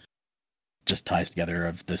of just ties together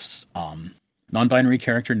of this non-binary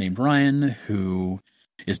character named Ryan who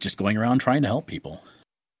is just going around trying to help people.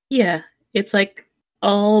 Yeah, it's like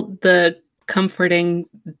all the comforting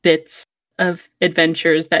bits of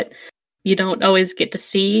adventures that you don't always get to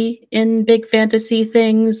see in big fantasy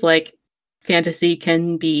things. Like fantasy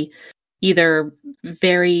can be either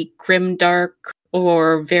very grimdark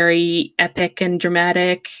or very epic and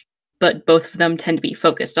dramatic, but both of them tend to be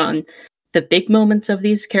focused on the big moments of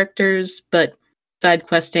these characters, but side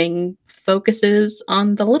questing focuses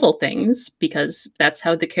on the little things because that's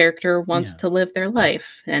how the character wants to live their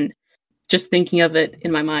life. And just thinking of it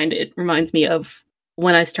in my mind, it reminds me of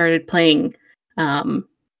when I started playing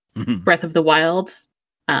Breath of the Wild,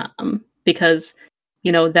 because,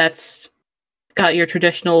 you know, that's got your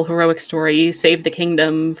traditional heroic story, save the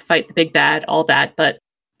kingdom, fight the big bad, all that. But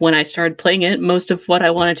when I started playing it, most of what I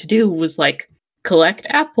wanted to do was like collect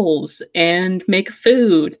apples and make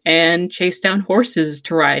food and chase down horses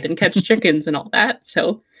to ride and catch chickens and all that.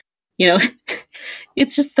 So, you know,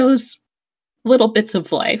 it's just those little bits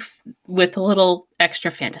of life with a little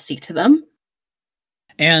extra fantasy to them.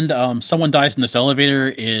 And Someone Dies in This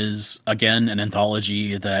Elevator is, again, an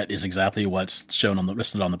anthology that is exactly what's shown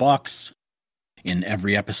listed on the box. In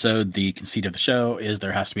every episode, the conceit of the show is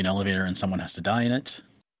there has to be an elevator and someone has to die in it.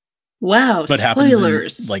 Wow, but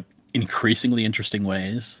spoilers. Happens in, like, increasingly interesting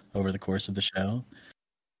ways over the course of the show.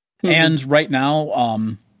 And right now,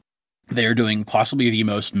 they're doing possibly the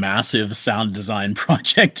most massive sound design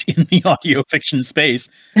project in the audio fiction space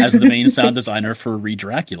as the main sound designer for Read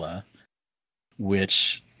Dracula,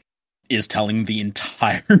 which is telling the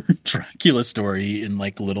entire Dracula story in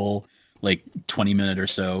like little, like 20-minute or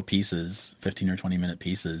so pieces, 15 or 20-minute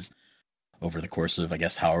pieces over the course of, I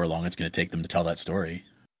guess, however long it's going to take them to tell that story.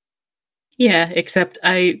 Yeah, except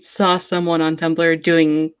I saw someone on Tumblr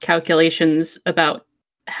doing calculations about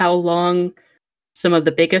how long some of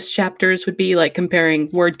the biggest chapters would be, like comparing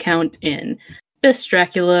word count in this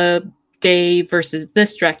Dracula day versus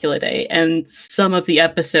this Dracula day. And some of the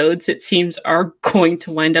episodes, it seems, are going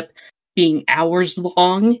to wind up being hours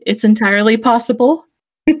long. It's entirely possible.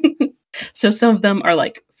 So some of them are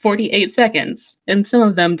like 48 seconds, and some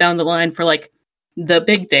of them down the line for like the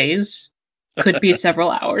big days could be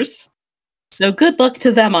several hours. So good luck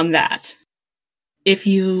to them on that. If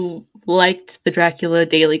you liked the Dracula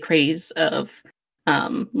daily craze of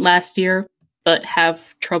last year, but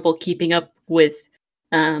have trouble keeping up with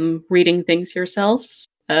reading things yourselves,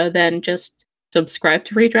 then just subscribe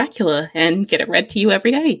to Read Dracula and get it read to you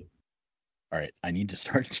every day. All right, I need to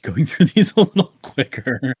start going through these a little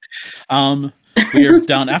quicker. We are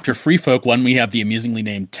down after Free Folk 1. We have the amusingly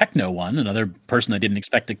named Techno 1, another person I didn't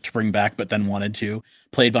expect to bring back, but then wanted to,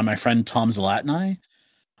 played by my friend Tom Zalatni.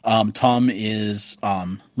 Tom is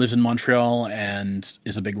lives in Montreal and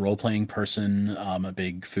is a big role-playing person, a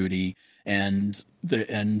big foodie, and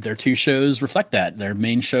their two shows reflect that. Their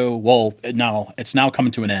main show, well, it's now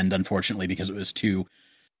coming to an end, unfortunately, because it was too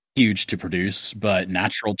huge to produce. But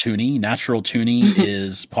Natural Toonie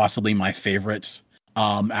is possibly my favorite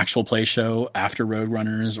actual play show after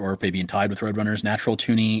Roadrunners, or maybe in tied with Roadrunners. Natural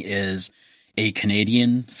Toonie is a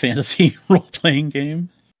Canadian fantasy role-playing game.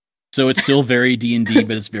 So it's still very D&D,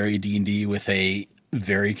 but it's very D&D with a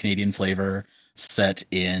very Canadian flavor set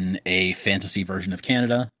in a fantasy version of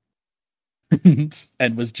Canada.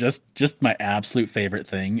 And was just my absolute favorite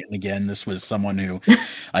thing. And again, this was someone who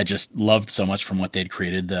I just loved so much from what they'd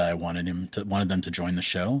created that I wanted them to join the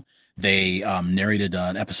show. They narrated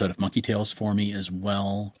an episode of Monkey Tales for me as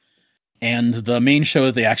well. And the main show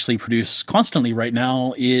they actually produce constantly right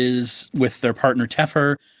now is with their partner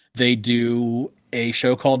Teffer. They do a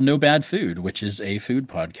show called No Bad Food, which is a food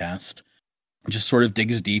podcast. It just sort of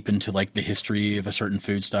digs deep into like the history of a certain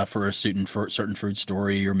food stuff or a certain food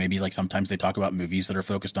story, or maybe like sometimes they talk about movies that are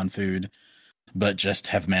focused on food. but just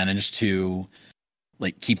have managed to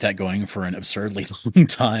like keep that going for an absurdly long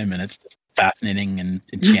time, and it's just fascinating and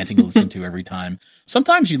enchanting to listen to every time.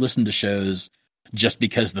 Sometimes you listen to shows just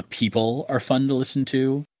because the people are fun to listen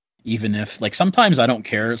to, even if like sometimes I don't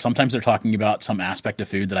care. Sometimes they're talking about some aspect of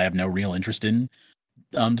food that I have no real interest in,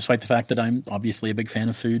 despite the fact that I'm obviously a big fan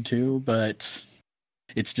of food too. But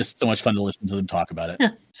it's just so much fun to listen to them talk about it.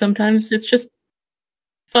 Yeah, sometimes it's just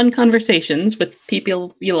fun conversations with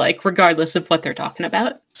people you like, regardless of what they're talking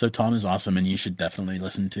about. So Tom is awesome, and you should definitely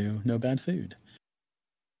listen to No Bad Food.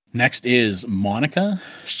 Next is Monica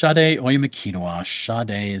Sade Oyumakinoa.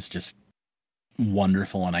 Sade is just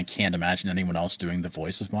wonderful, and I can't imagine anyone else doing the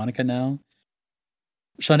voice of Monica now.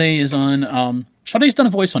 Sade is on Sade's done a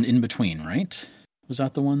voice on In Between, right? Was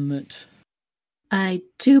that the one that I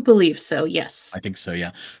do believe so, yes. I think so,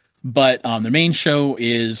 yeah. But the main show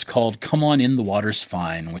is called Come On In, the Water's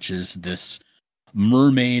Fine, which is this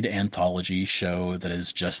mermaid anthology show that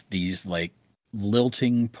is just these like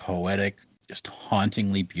lilting, poetic, just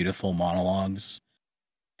hauntingly beautiful monologues,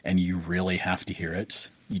 and you really have to hear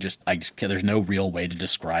it. There's no real way to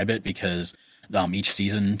describe it because each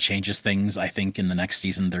season changes things. I think in the next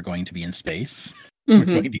season they're going to be in space. We're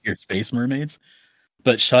going to hear space mermaids.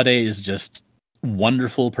 But Sade is just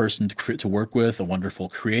wonderful person to work with, a wonderful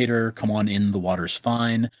creator. Come On In, the Water's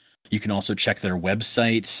Fine. You can also check their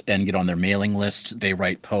website and get on their mailing list. They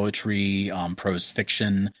write poetry, prose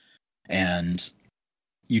fiction, and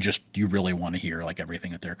you really want to hear like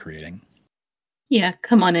everything that they're creating. Yeah,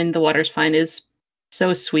 Come On In, the Water's Fine is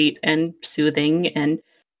so sweet and soothing, and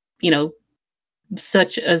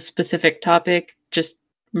such a specific topic, just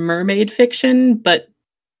mermaid fiction, but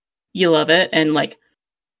you love it. And like,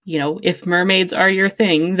 if mermaids are your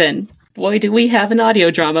thing, then boy, do we have an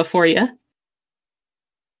audio drama for you.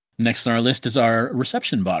 Next on our list is our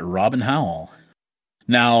reception bot, Robin Howell.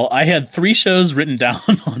 Now, I had 3 shows written down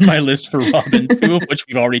on my list for Robin, 2 of which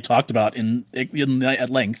we've already talked about at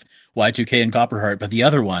length, Y2K and Copperheart, but the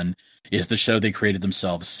other one is the show they created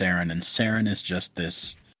themselves, Saren, and Saren is just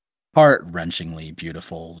this heart-wrenchingly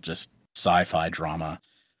beautiful, just sci-fi drama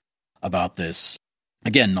about this,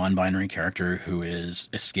 again, non-binary character who is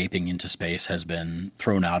escaping into space, has been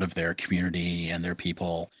thrown out of their community and their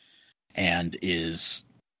people, and is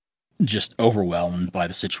just overwhelmed by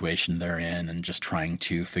the situation they're in and just trying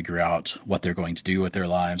to figure out what they're going to do with their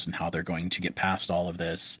lives and how they're going to get past all of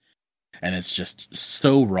this. And it's just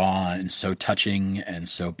so raw and so touching and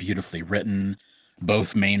so beautifully written.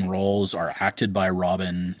 Both main roles are acted by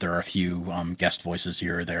Robin. There are a few guest voices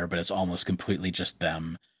here or there, but it's almost completely just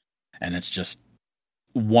them. And it's just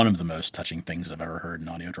one of the most touching things I've ever heard in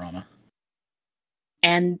audio drama.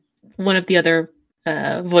 And one of the other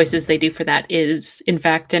voices they do for that is, in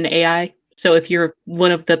fact, an AI. So if you're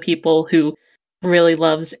one of the people who really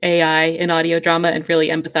loves AI in audio drama and really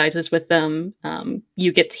empathizes with them,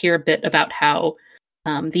 you get to hear a bit about how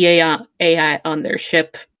the AI on their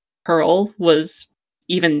ship, Pearl, was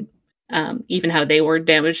even how they were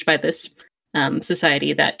damaged by this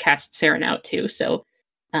society that cast Saren out too. So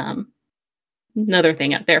another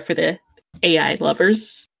thing out there for the AI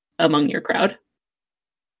lovers among your crowd.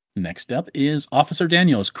 Next up is Officer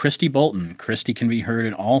Daniels, Christy Bolton. Christy can be heard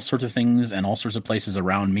in all sorts of things and all sorts of places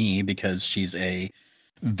around me because she's a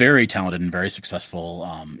very talented and very successful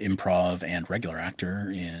improv and regular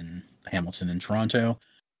actor in Hamilton and Toronto.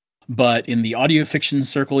 But in the audio fiction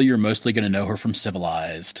circle, you're mostly going to know her from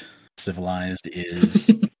Civilized. Civilized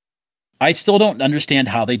is... I still don't understand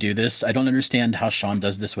how they do this. I don't understand how Sean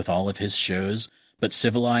does this with all of his shows, but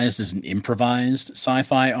Civilized is an improvised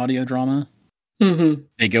sci-fi audio drama. Mm-hmm.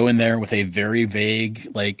 They go in there with a very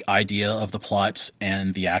vague idea of the plot,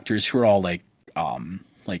 and the actors, who are all like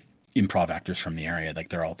improv actors from the area,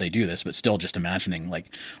 they do this, but still just imagining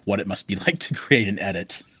what it must be like to create and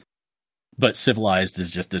edit. But Civilized is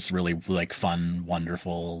just this really fun,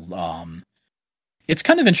 wonderful. It's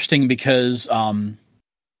kind of interesting because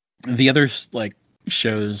the other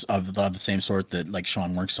shows of the same sort that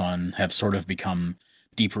Sean works on have sort of become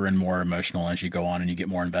deeper and more emotional as you go on and you get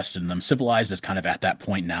more invested in them. Civilized is kind of at that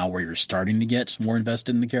point now where you're starting to get more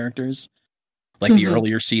invested in the characters. The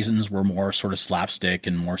earlier seasons were more sort of slapstick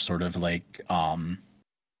and more sort of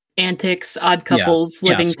antics, odd couples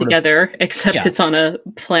living together, except it's on a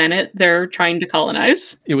planet they're trying to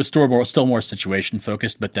colonize. It was still more situation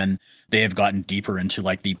focused, but then they have gotten deeper into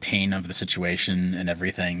the pain of the situation and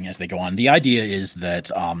everything as they go on. The idea is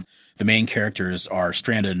that the main characters are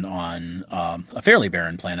stranded on a fairly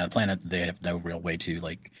barren planet, a planet that they have no real way to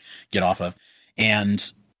get off of. And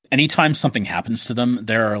anytime something happens to them,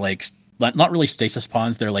 there are not really stasis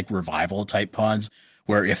pods, they're revival type pods,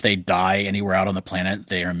 where if they die anywhere out on the planet,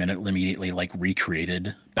 they are immediately like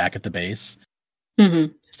recreated back at the base.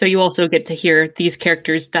 Mm-hmm. So you also get to hear these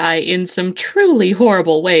characters die in some truly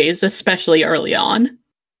horrible ways, especially early on.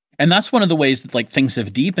 And that's one of the ways that like things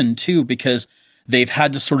have deepened too, because they've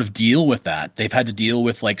had to sort of deal with that. They've had to deal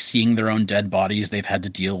with like seeing their own dead bodies. They've had to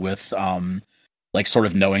deal with like sort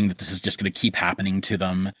of knowing that this is just going to keep happening to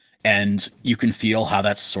them. And you can feel how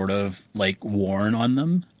that's sort of like worn on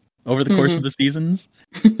them over the course of the seasons.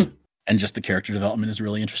 And just the character development is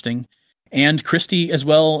really interesting. And Christy as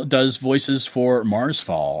well does voices for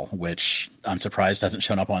Marsfall, which I'm surprised hasn't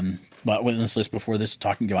shown up on this list before this,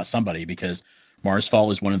 talking about somebody, because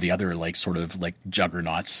Marsfall is one of the other like sort of like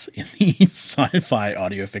juggernauts in the sci-fi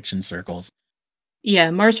audio fiction circles. Yeah,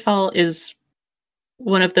 Marsfall is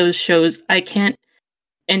one of those shows I can't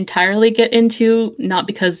entirely get into, not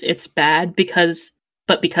because it's bad,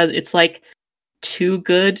 but because it's like too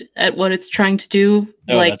good at what it's trying to do.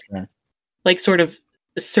 Oh, like, that's fair. Like sort of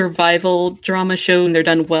survival drama show, and they're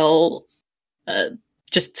done well.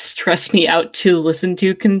 Just stress me out to listen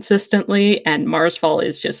to consistently. And Marsfall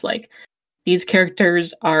is just like, these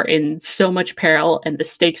characters are in so much peril, and the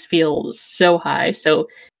stakes feel so high. So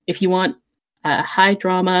if you want high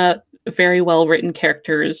drama, very well written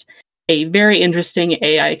characters, a very interesting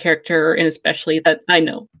AI character, and especially that I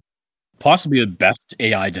know. Possibly the best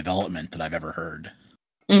AI development that I've ever heard,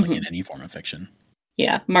 like in any form of fiction.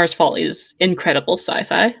 Yeah, Marsfall is incredible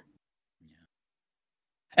sci-fi.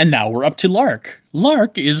 And now we're up to Lark.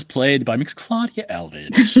 Lark is played by Miss Claudia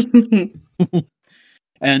Elvidge.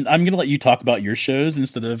 And I'm going to let you talk about your shows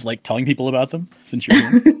instead of like telling people about them, since you're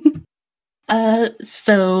here.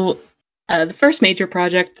 So the first major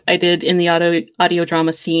project I did in the audio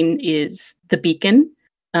drama scene is The Beacon,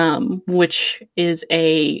 which is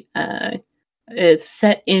it's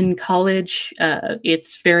set in college.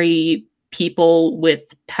 It's very people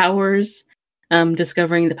with powers,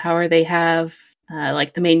 discovering the power they have.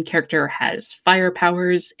 Like the main character has fire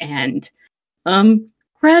powers and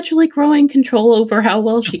gradually growing control over how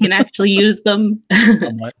well she can actually use them.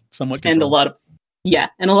 somewhat and a lot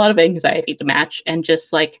of anxiety to match, and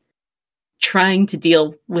just like trying to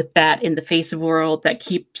deal with that in the face of a world that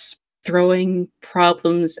keeps throwing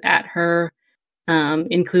problems at her,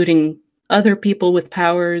 including other people with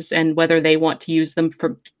powers and whether they want to use them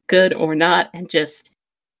for good or not, and just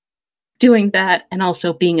doing that, and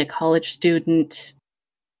also being a college student.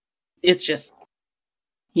 It's just,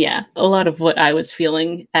 yeah, a lot of what I was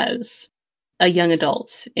feeling as a young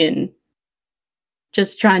adult in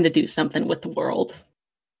just trying to do something with the world.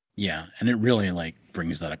 Yeah, and it really like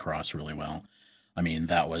brings that across really well. I mean,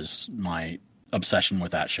 that was my obsession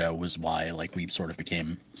with that show, was why like we sort of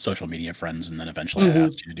became social media friends, and then eventually I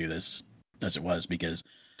asked you to do this as it was, because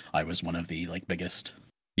I was one of the like biggest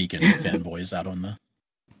Beacon fanboys out on the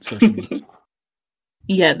social media.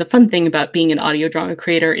 Yeah, the fun thing about being an audio drama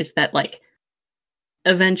creator is that like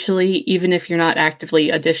eventually, even if you're not actively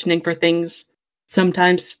auditioning for things,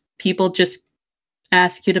 sometimes people just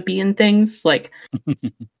ask you to be in things. Like,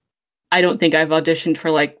 I don't think I've auditioned for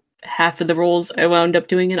like half of the roles I wound up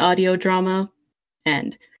doing in audio drama.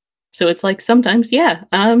 And so it's like sometimes, yeah,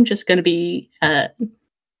 I'm just going to be a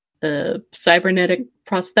cybernetic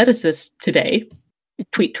prostheticist today.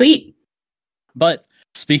 Tweet, tweet. But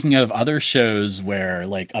speaking of other shows where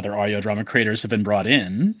like other audio drama creators have been brought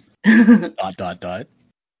in, ... Yeah,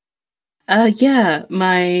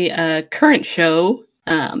 my current show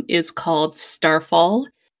is called Starfall,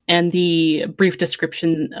 and the brief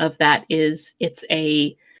description of that is it's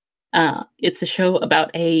a show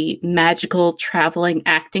about a magical traveling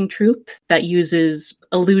acting troupe that uses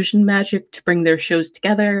illusion magic to bring their shows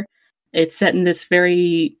together. It's set in this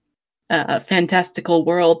very fantastical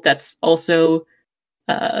world that's also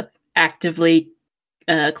actively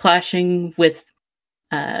clashing with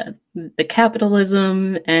the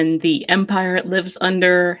capitalism and the empire it lives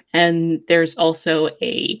under. And there's also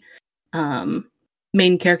a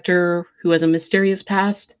main character who has a mysterious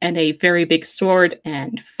past and a very big sword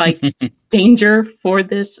and fights danger for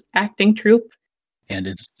this acting troupe. And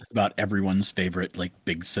it's just about everyone's favorite like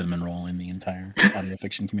big cinnamon roll in the entire audio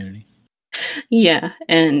fiction community. Yeah,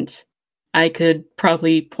 and I could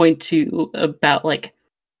probably point to about like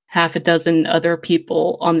half a dozen other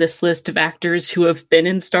people on this list of actors who have been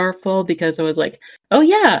in Starfall, because I was like, oh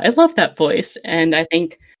yeah, I love that voice. And I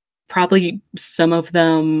think probably some of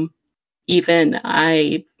them, even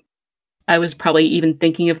I was probably even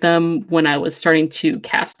thinking of them when I was starting to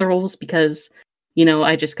cast the roles, because, you know,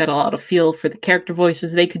 I just got a lot of feel for the character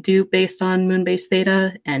voices they could do based on Moonbase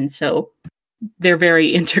Theta. And so they're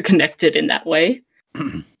very interconnected in that way.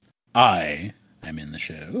 I am in the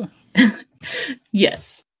show.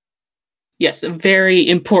 Yes. Yes, a very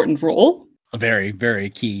important role. A very, very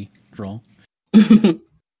key role. Yeah,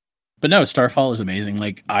 But no, Starfall is amazing.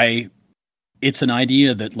 Like it's an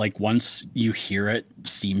idea that like once you hear it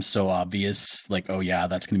seems so obvious, like, oh yeah,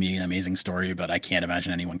 that's gonna be an amazing story, but I can't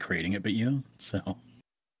imagine anyone creating it but you. So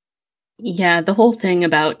the whole thing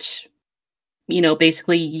about,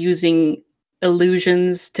 basically using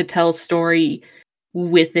illusions to tell story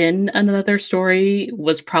within another story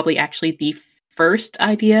was probably actually the first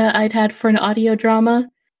idea I'd had for an audio drama.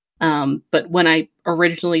 But when I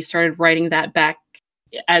originally started writing that back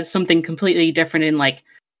as something completely different in like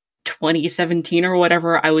 2017 or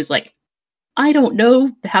whatever, I was like, I don't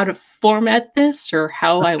know how to format this or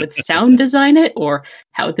how I would sound design it or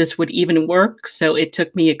how this would even work. So it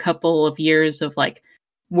took me a couple of years of like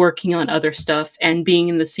working on other stuff and being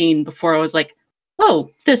in the scene before I was like, oh,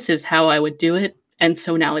 this is how I would do it. And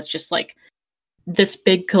so now it's just like this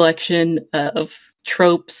big collection of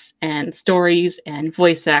tropes and stories and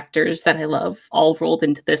voice actors that I love all rolled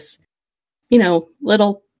into this,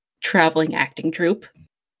 little traveling acting troupe.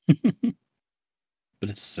 but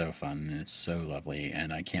it's so fun and it's so lovely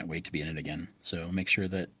and I can't wait to be in it again. So make sure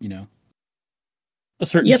that, a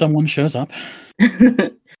certain someone shows up.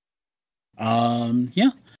 Yeah.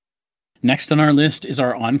 Next on our list is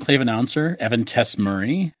our Enclave announcer, Evan Tess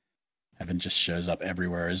Murray. Evan just shows up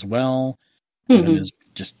everywhere as well. Evan is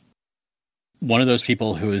just one of those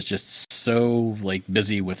people who is just so like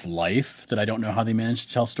busy with life that I don't know how they manage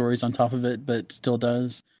to tell stories on top of it, but still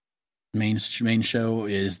does. Main show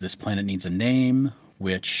is This Planet Needs a Name,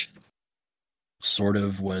 which sort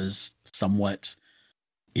of was somewhat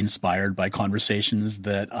inspired by conversations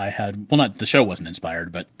that I had. Well, not the show wasn't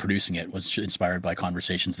inspired, but producing it was inspired by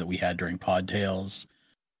conversations that we had during Pod Tales.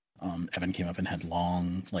 Evan came up and had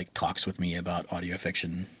long like talks with me about audio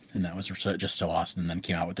fiction, and that was just so awesome. And then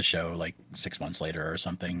came out with the show like 6 months later or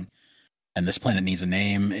something. And This Planet Needs a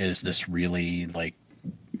Name is this really like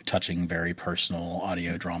touching, very personal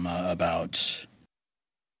audio drama about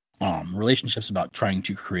relationships, about trying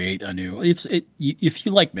to create a new. If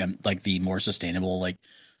you like the more sustainable like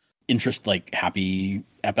interest, like happy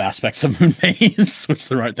aspects of Moon Base, which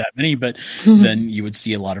there aren't that many, but then you would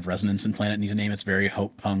see a lot of resonance in Planet Needs a Name. It's very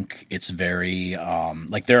hope punk. It's very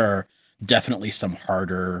like there are definitely some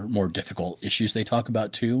harder, more difficult issues they talk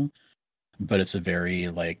about too, but it's a very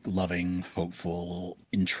like loving, hopeful,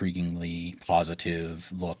 intriguingly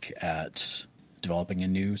positive look at developing a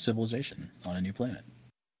new civilization on a new planet.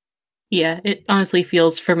 Yeah, it honestly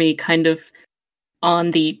feels for me kind of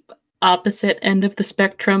on the opposite end of the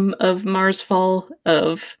spectrum of Marsfall,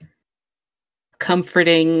 of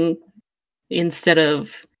comforting instead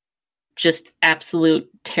of just absolute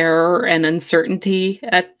terror and uncertainty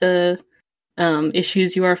at the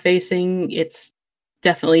issues you are facing. It's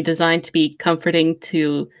definitely designed to be comforting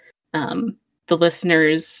to the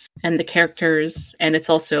listeners and the characters, and it's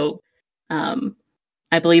also,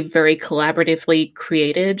 I believe, very collaboratively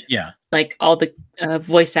created. Yeah. Like all the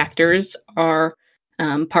voice actors are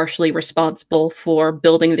partially responsible for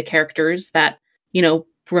building the characters that,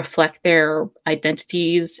 reflect their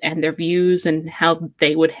identities and their views and how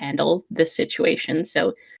they would handle this situation.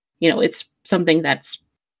 So, it's something that's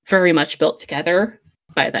very much built together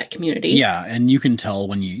by that community. Yeah, and you can tell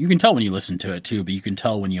when you listen to it too, but you can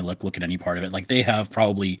tell when you look at any part of it. Like they have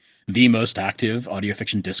probably the most active audio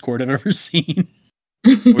fiction Discord I've ever seen.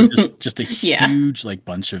 just a huge like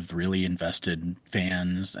bunch of really invested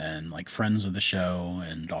fans and like friends of the show,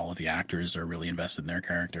 and all of the actors are really invested in their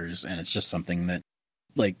characters, and it's just something that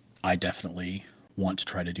like I definitely want to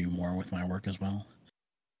try to do more with my work as well.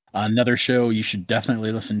 Another show you should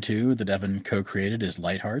definitely listen to that Evan co-created is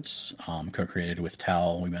Lighthearts, co-created with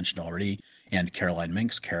Tal, we mentioned already, and Caroline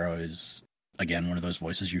Minks. Cara is again one of those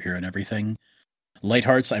voices you hear in everything.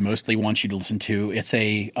 Lighthearts I mostly want you to listen to. It's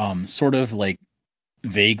a sort of like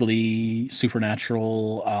vaguely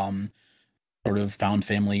supernatural sort of found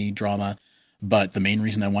family drama, but the main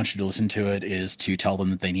reason I want you to listen to it is to tell them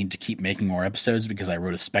that they need to keep making more episodes because I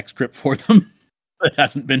wrote a spec script for them that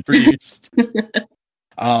hasn't been produced.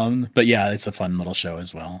 But yeah, it's a fun little show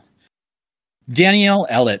as well. Danielle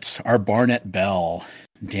Ellett, our Barnett Bell.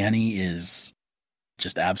 Danny is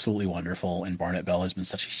just absolutely wonderful, and Barnett Bell has been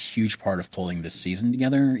such a huge part of pulling this season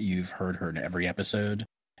together. You've heard her in every episode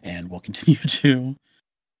and will continue to.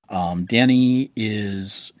 Danny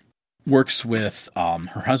works with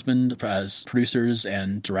her husband as producers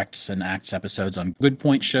and directs and acts episodes on Good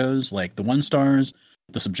Point shows like The One Stars,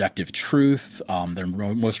 The Subjective Truth.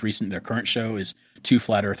 Their current show is Two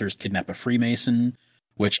Flat Earthers Kidnap a Freemason.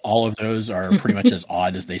 which all of those are pretty much as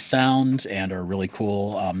odd as they sound and are really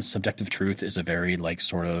cool. Subjective Truth is a very like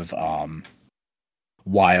sort of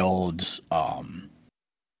wild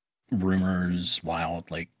rumors, wild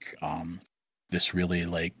like this really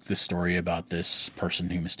like this story about this person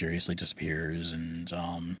who mysteriously disappears and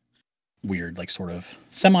weird like sort of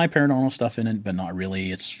semi paranormal stuff in it, but not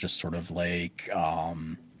really. It's just sort of like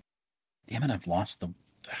damn it,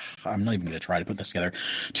 I'm not even going to try to put this together.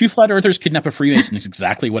 Two flat earthers kidnap a Freemason is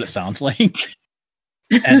exactly what it sounds like.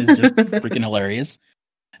 And it's just freaking hilarious.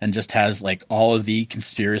 And just has like all of the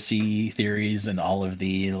conspiracy theories and all of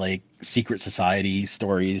the like secret society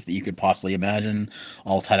stories that you could possibly imagine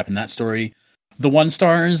all tied up in that story. The One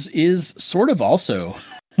Stars is sort of also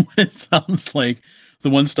what it sounds like. The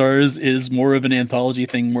One Stars is more of an anthology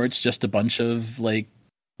thing where it's just a bunch of like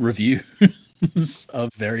reviews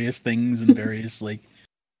of various things and various like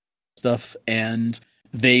stuff, and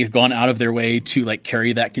they've gone out of their way to like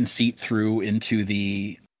carry that conceit through into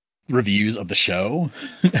the reviews of the show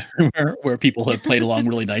where people have played along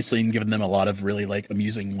really nicely and given them a lot of really like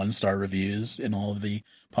amusing 1-star reviews in all of the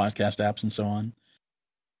podcast apps and so on.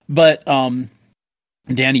 But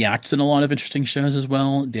Danny acts in a lot of interesting shows as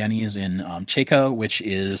well. Danny is in Cheka, which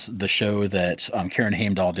is the show that Karen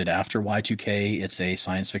Heimdall did after Y2K. It's a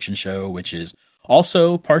science fiction show which is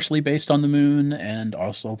also partially based on the moon and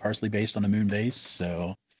also partially based on a moon base.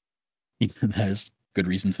 So there's good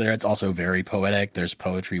reasons there. It's also very poetic. There's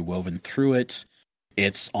poetry woven through it.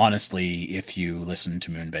 It's honestly, if you listen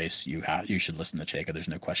to Moonbase, you should listen to Cheka. There's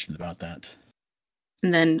no question about that.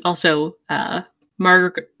 And then also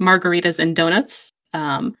margaritas and donuts.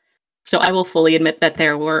 So I will fully admit that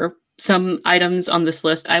there were some items on this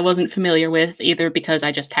list I wasn't familiar with, either because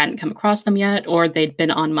I just hadn't come across them yet, or they'd been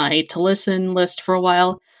on my to listen list for a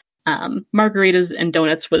while. Margaritas and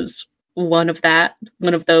donuts was one of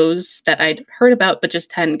those that I'd heard about but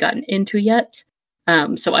just hadn't gotten into yet.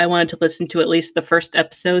 So I wanted to listen to at least the first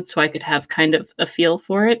episode so I could have kind of a feel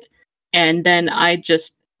for it. And then I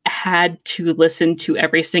just had to listen to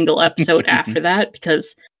every single episode after that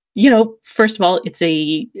because, first of all, it's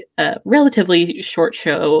a relatively short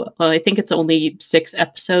show. I think it's only 6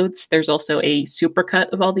 episodes. There's also a supercut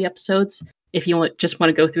of all the episodes. If you just want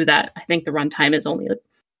to go through that, I think the runtime is only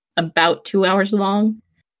about 2 hours long.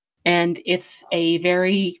 And it's a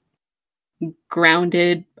very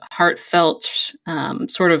grounded, heartfelt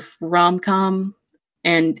sort of rom-com.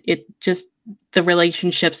 And the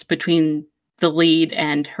relationships between the lead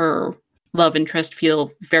and her love interest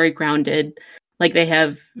feel very grounded. Like they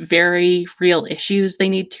have very real issues they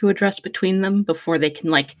need to address between them before they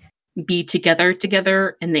can like be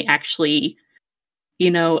together, and they actually,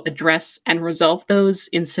 address and resolve those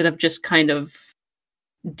instead of just kind of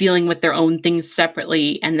dealing with their own things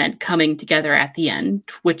separately and then coming together at the end,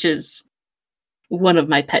 which is one of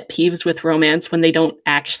my pet peeves with romance, when they don't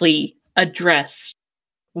actually address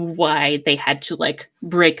why they had to like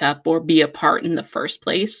break up or be apart in the first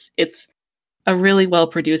place. It's a really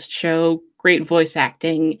well-produced show, great voice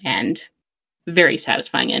acting, and very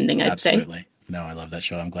satisfying ending, I'd say. Absolutely. No, I love that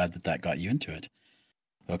show. I'm glad that got you into it.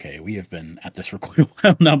 Okay, we have been at this for quite a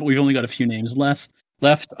while now, but we've only got a few names left.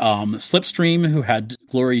 Slipstream, who had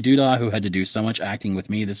Glory Duda, who had to do so much acting with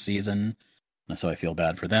me this season, so I feel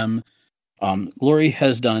bad for them. Glory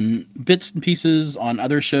has done bits and pieces on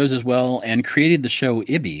other shows as well, and created the show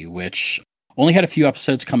Ibby, which only had a few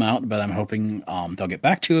episodes come out, but I'm hoping they'll get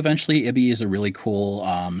back to eventually. Ibby is a really cool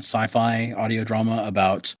sci-fi audio drama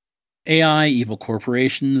about AI, evil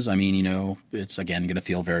corporations. I mean, it's again going to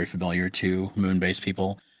feel very familiar to Moonbase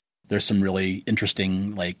people. There's some really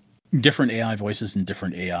interesting, like, different AI voices and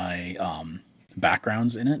different AI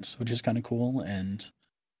backgrounds in it, which is kind of cool. And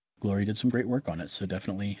Glory did some great work on it, so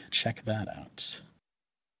definitely check that out.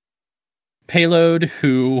 Payload,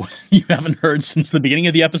 who you haven't heard since the beginning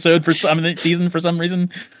of the episode for some season for some reason.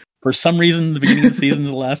 For some reason, the beginning of the season is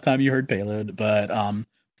the last time you heard Payload. But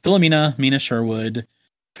Philomena, Mina Sherwood,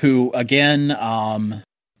 who, again, I'm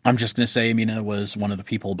just going to say Mina was one of the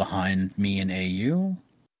people behind Me and AU.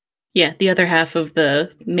 Yeah, the other half of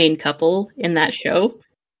the main couple in that show.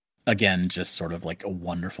 Again, just sort of like a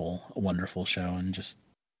wonderful show, and just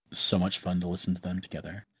so much fun to listen to them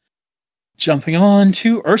together. Jumping on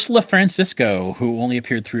to Ursula Francisco, who only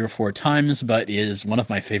appeared 3 or 4 times, but is one of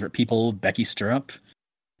my favorite people, Becky Stirrup.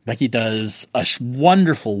 Becky does a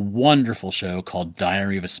wonderful show called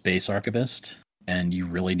Diary of a Space Archivist. And you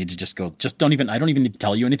really need to I don't even need to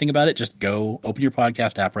tell you anything about it. Just go open your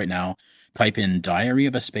podcast app right now, type in Diary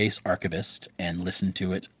of a Space Archivist, and listen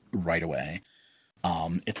to it right away.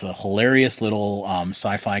 It's a hilarious little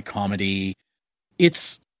sci-fi comedy.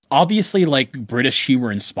 It's obviously like British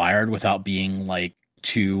humor inspired without being like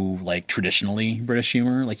too like traditionally British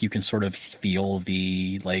humor. Like you can sort of feel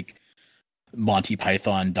the like Monty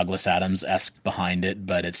Python, Douglas Adams-esque behind it,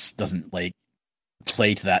 but it doesn't like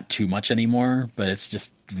play to that too much anymore. But it's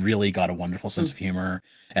just really got a wonderful sense of humor,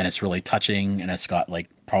 and it's really touching, and it's got like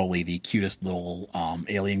probably the cutest little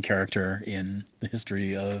alien character in the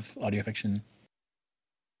history of audio fiction.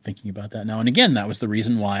 Thinking about that now, and again, that was the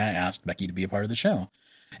reason why I asked Becky to be a part of the show,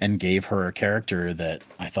 and gave her a character that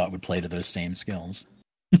I thought would play to those same skills.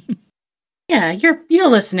 Yeah, you're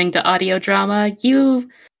listening to audio drama. You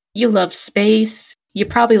love space. You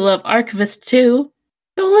probably love Archivist too.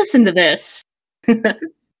 Go listen to this.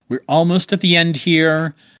 We're almost at the end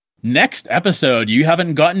here. Next episode, you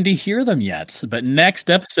haven't gotten to hear them yet, but next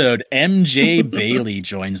episode, MJ Bailey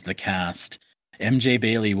joins the cast. MJ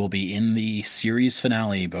Bailey will be in the series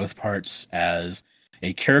finale, both parts, as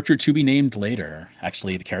a character to be named later.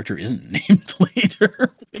 Actually, the character isn't named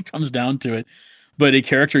later. It comes down to it. But a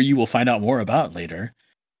character you will find out more about later.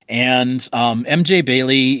 And MJ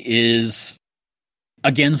Bailey is,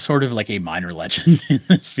 again, sort of like a minor legend in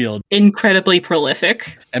this field. Incredibly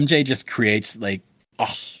prolific. MJ just creates like a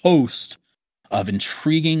host of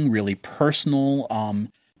intriguing, really personal,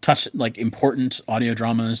 like important audio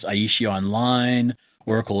dramas. Aisha Online,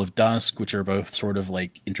 Oracle of Dusk, which are both sort of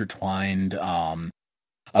like intertwined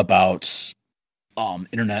about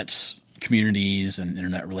internet communities and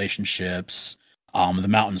internet relationships. The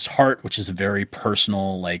Mountain's Heart, which is a very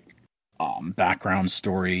personal like background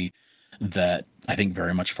story that I think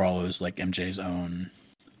very much follows like MJ's own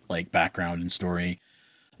like background and story.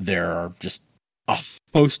 There are just a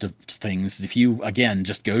host of things. If you again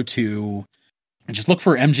just look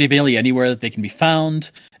for MJ Bailey anywhere that they can be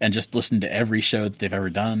found and just listen to every show that they've ever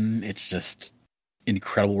done. It's just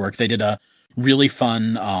incredible work. They did a really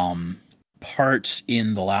fun part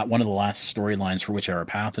in one of the last storylines for Whichever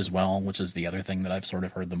Path as well, which is the other thing that I've sort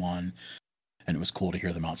of heard them on, and it was cool to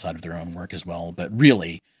hear them outside of their own work as well. But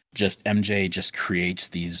really, just MJ just creates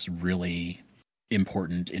these really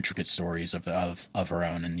important, intricate stories of her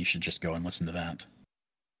own, and you should just go and listen to that.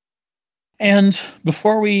 And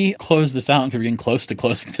before we close this out, because we're getting close to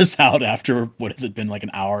closing this out after, what has it been, like an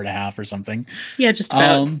hour and a half or something? Yeah, just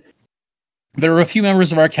about. There were a few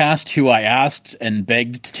members of our cast who I asked and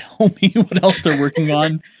begged to tell me what else they're working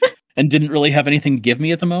on and didn't really have anything to give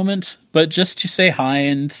me at the moment. But just to say hi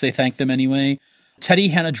and say thank them anyway. Teddy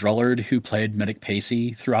Hannah Drullard, who played Medic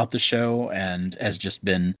Pacey throughout the show and has just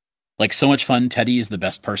been like so much fun. Teddy is the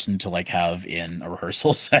best person to like have in a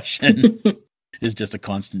rehearsal session. Is just a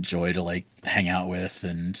constant joy to like hang out with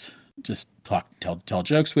and just tell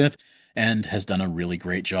jokes with, and has done a really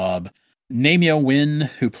great job. Namio Win,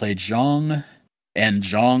 who played Zhang, and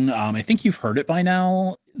Zhang, I think you've heard it by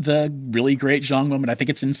now, the really great Zhang moment. I think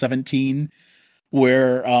it's in 17,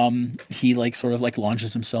 where he like sort of like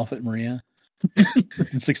launches himself at Maria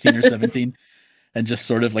in 16 or 17. And just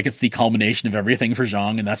sort of like it's the culmination of everything for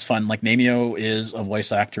Zhang, and that's fun. Like Namio is a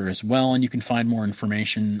voice actor as well, and you can find more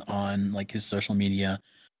information on like his social media.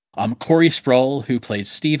 Corey Sproul, who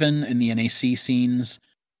plays Steven in the NAC scenes,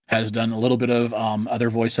 has done a little bit of other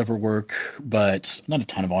voiceover work, but not a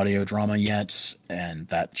ton of audio drama yet, and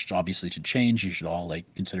that obviously should change. You should all like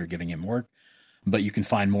consider giving him work. But you can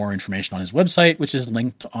find more information on his website, which is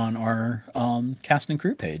linked on our cast and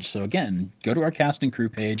crew page. So again, go to our cast and crew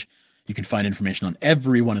page. You can find information on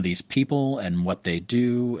every one of these people and what they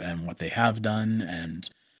do and what they have done, and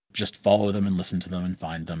just follow them and listen to them and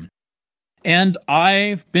find them. And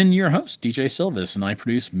I've been your host, DJ Silvis, and I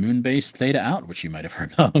produce Moonbase Theta Out, which you might have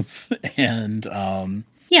heard of. And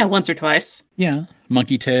yeah, once or twice. Yeah,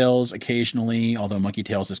 Monkey Tales occasionally, although Monkey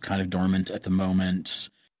Tales is kind of dormant at the moment.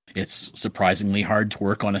 It's surprisingly hard to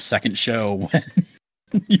work on a second show when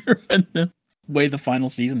you're in the way the final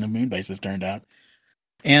season of Moonbase has turned out.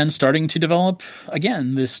 And starting to develop,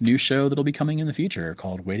 again, this new show that'll be coming in the future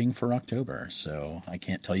called Waiting for October. So I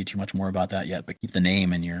can't tell you too much more about that yet, but keep the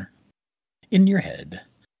name in your head.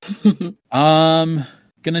 Gonna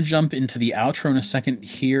jump into the outro in a second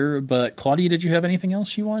here, but Claudia, did you have anything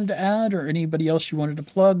else you wanted to add, or anybody else you wanted to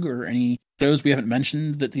plug, or any shows we haven't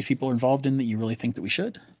mentioned that these people are involved in that you really think that we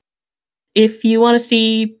should? If you want to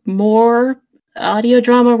see more audio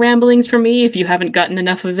drama ramblings from me, if you haven't gotten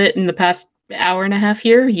enough of it in the past hour and a half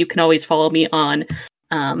here, you can always follow me on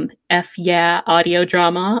F Yeah Audio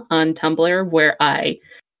Drama on Tumblr, where I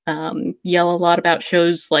yell a lot about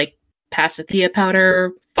shows like Pasithea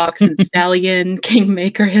Powder, Fox and Stallion,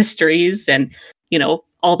 Kingmaker Histories, and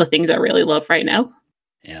all the things I really love right now.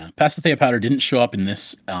 Yeah, Pasithea Powder didn't show up in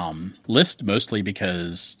this list, mostly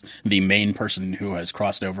because the main person who has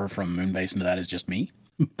crossed over from Moonbase into that is just me.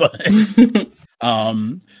 But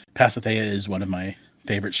Pasithea is one of my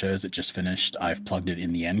favorite shows that just finished. I've plugged it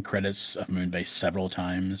in the end credits of Moonbase several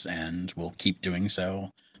times and will keep doing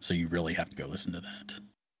so. So you really have to go listen to that.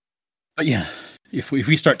 But yeah, if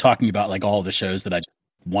we start talking about like all the shows that I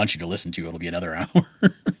want you to listen to, it'll be another hour.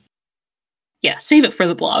 Yeah, save it for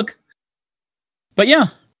the blog. But yeah,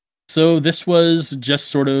 so this was just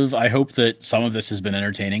sort of, I hope that some of this has been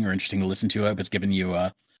entertaining or interesting to listen to. I hope it's given you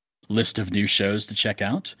a list of new shows to check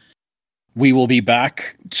out. We will be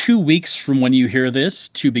back 2 weeks from when you hear this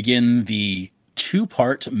to begin the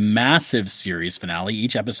 2-part massive series finale.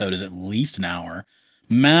 Each episode is at least an hour.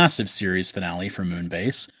 Massive series finale for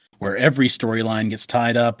Moonbase, where every storyline gets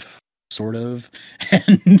tied up, sort of,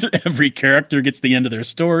 and every character gets the end of their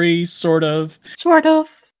story, sort of. Sort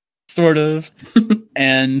of.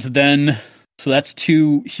 And then, so that's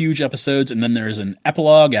 2 huge episodes, and then there's an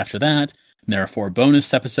epilogue after that. And there are 4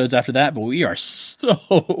 bonus episodes after that, but we are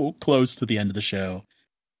so close to the end of the show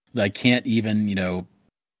that I can't even,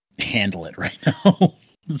 handle it right now.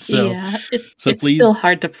 So, yeah, it's please, still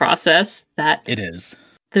hard to process that. It is.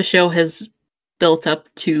 The show has built up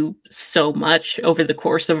to so much over the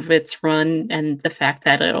course of its run, and the fact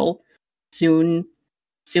that it'll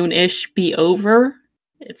soon-ish be over.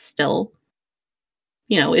 It's still,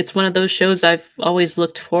 it's one of those shows I've always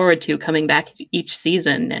looked forward to coming back each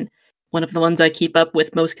season, and one of the ones I keep up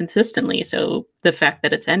with most consistently. So the fact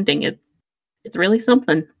that it's ending, it's really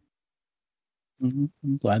something. I'm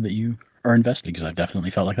glad that you are invested, because I've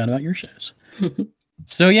definitely felt like that about your shows.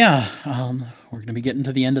 So yeah, we're going to be getting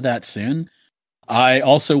to the end of that soon. I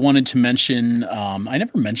also wanted to mention, I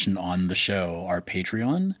never mentioned on the show, our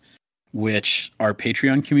Patreon, which our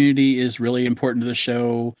Patreon community is really important to the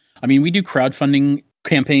show. I mean, we do crowdfunding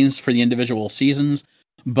campaigns for the individual seasons,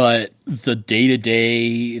 but the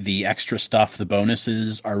day-to-day, the extra stuff, the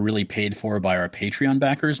bonuses are really paid for by our Patreon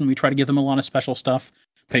backers, and we try to give them a lot of special stuff.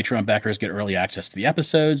 Patreon backers get early access to the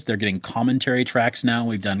episodes. They're getting commentary tracks now.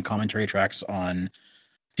 We've done commentary tracks on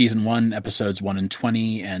Season 1, Episodes 1 and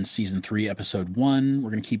 20, and Season 3, Episode 1. We're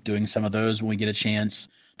going to keep doing some of those when we get a chance,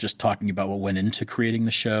 just talking about what went into creating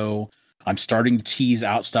the show. I'm starting to tease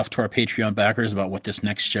out stuff to our Patreon backers about what this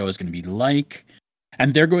next show is going to be like.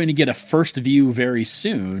 And they're going to get a first view very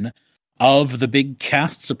soon of the big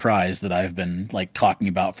cast surprise that I've been talking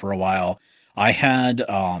about for a while. I had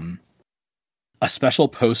a special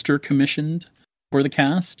poster commissioned for the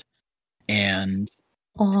cast, and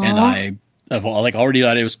I have already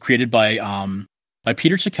done it. It was created by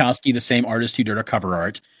Peter Chakowski, the same artist who did our cover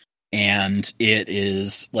art, and it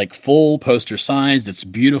is full poster sized. It's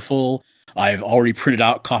beautiful. I've already printed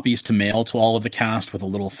out copies to mail to all of the cast with a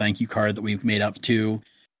little thank you card that we've made up to.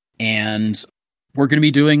 And we're going to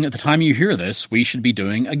be doing, at the time you hear this, we should be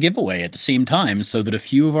doing a giveaway at the same time so that a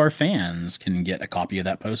few of our fans can get a copy of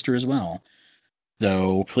that poster as well.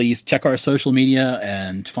 So please check our social media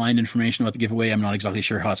and find information about the giveaway. I'm not exactly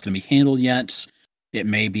sure how it's going to be handled yet. It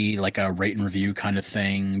may be like a rate and review kind of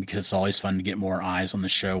thing, because it's always fun to get more eyes on the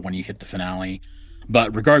show when you hit the finale.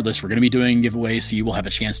 But regardless, we're going to be doing giveaways, so you will have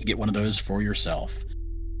a chance to get one of those for yourself.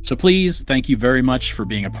 So please, thank you very much for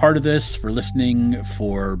being a part of this, for listening,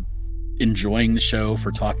 for enjoying the show,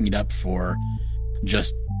 for talking it up, for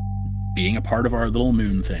just being a part of our little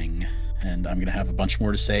moon thing. And I'm going to have a bunch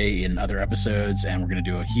more to say in other episodes, and we're going to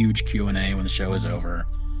do a huge Q&A when the show is over.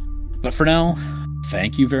 But for now,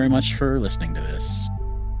 thank you very much for listening to this.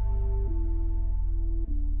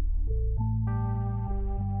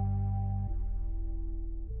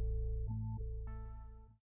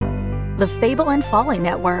 The Fable and Folly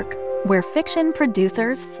Network, where fiction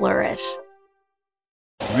producers flourish.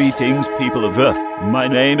 Greetings, people of Earth. My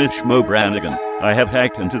name is Shmo Brannigan. I have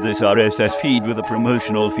hacked into this RSS feed with a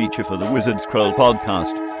promotional feature for the Wizard Scroll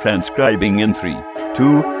podcast, transcribing in 3,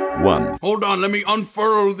 2, 1. Hold on, let me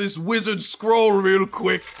unfurl this Wizard Scroll real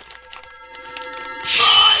quick.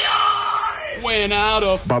 When out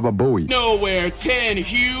of Baba Booey. nowhere, 10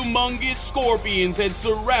 humongous scorpions had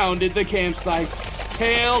surrounded the campsite,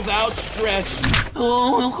 tails outstretched.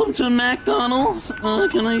 Hello, welcome to McDonald's.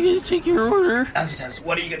 Can I take your order? Azitas,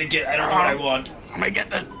 what are you gonna get? I don't know what I want. I'm gonna get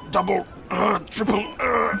the double, triple,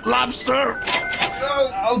 lobster.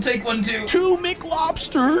 Oh, I'll take one too. 2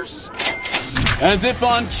 McLobsters. As if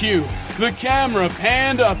on cue, the camera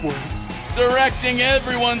panned upwards, directing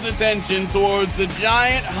everyone's attention towards the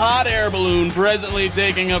giant hot air balloon presently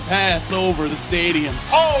taking a pass over the stadium.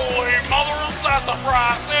 Holy mother of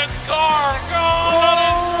sassafras, it's Gargo the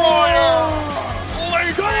Destroyer!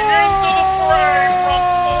 Leaping into the fray from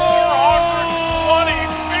 420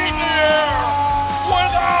 feet in the air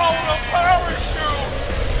without a parachute!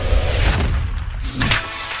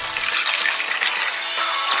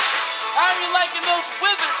 How are you liking those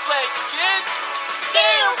wizard flags, kids?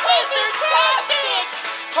 They're wizard-tastic!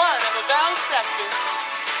 Part of a balanced breakfast.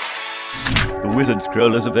 The Wizard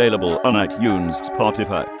Scroll is available on iTunes,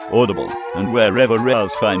 Spotify, Audible, and wherever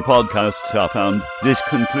else fine podcasts are found. This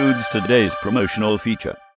concludes today's promotional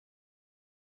feature.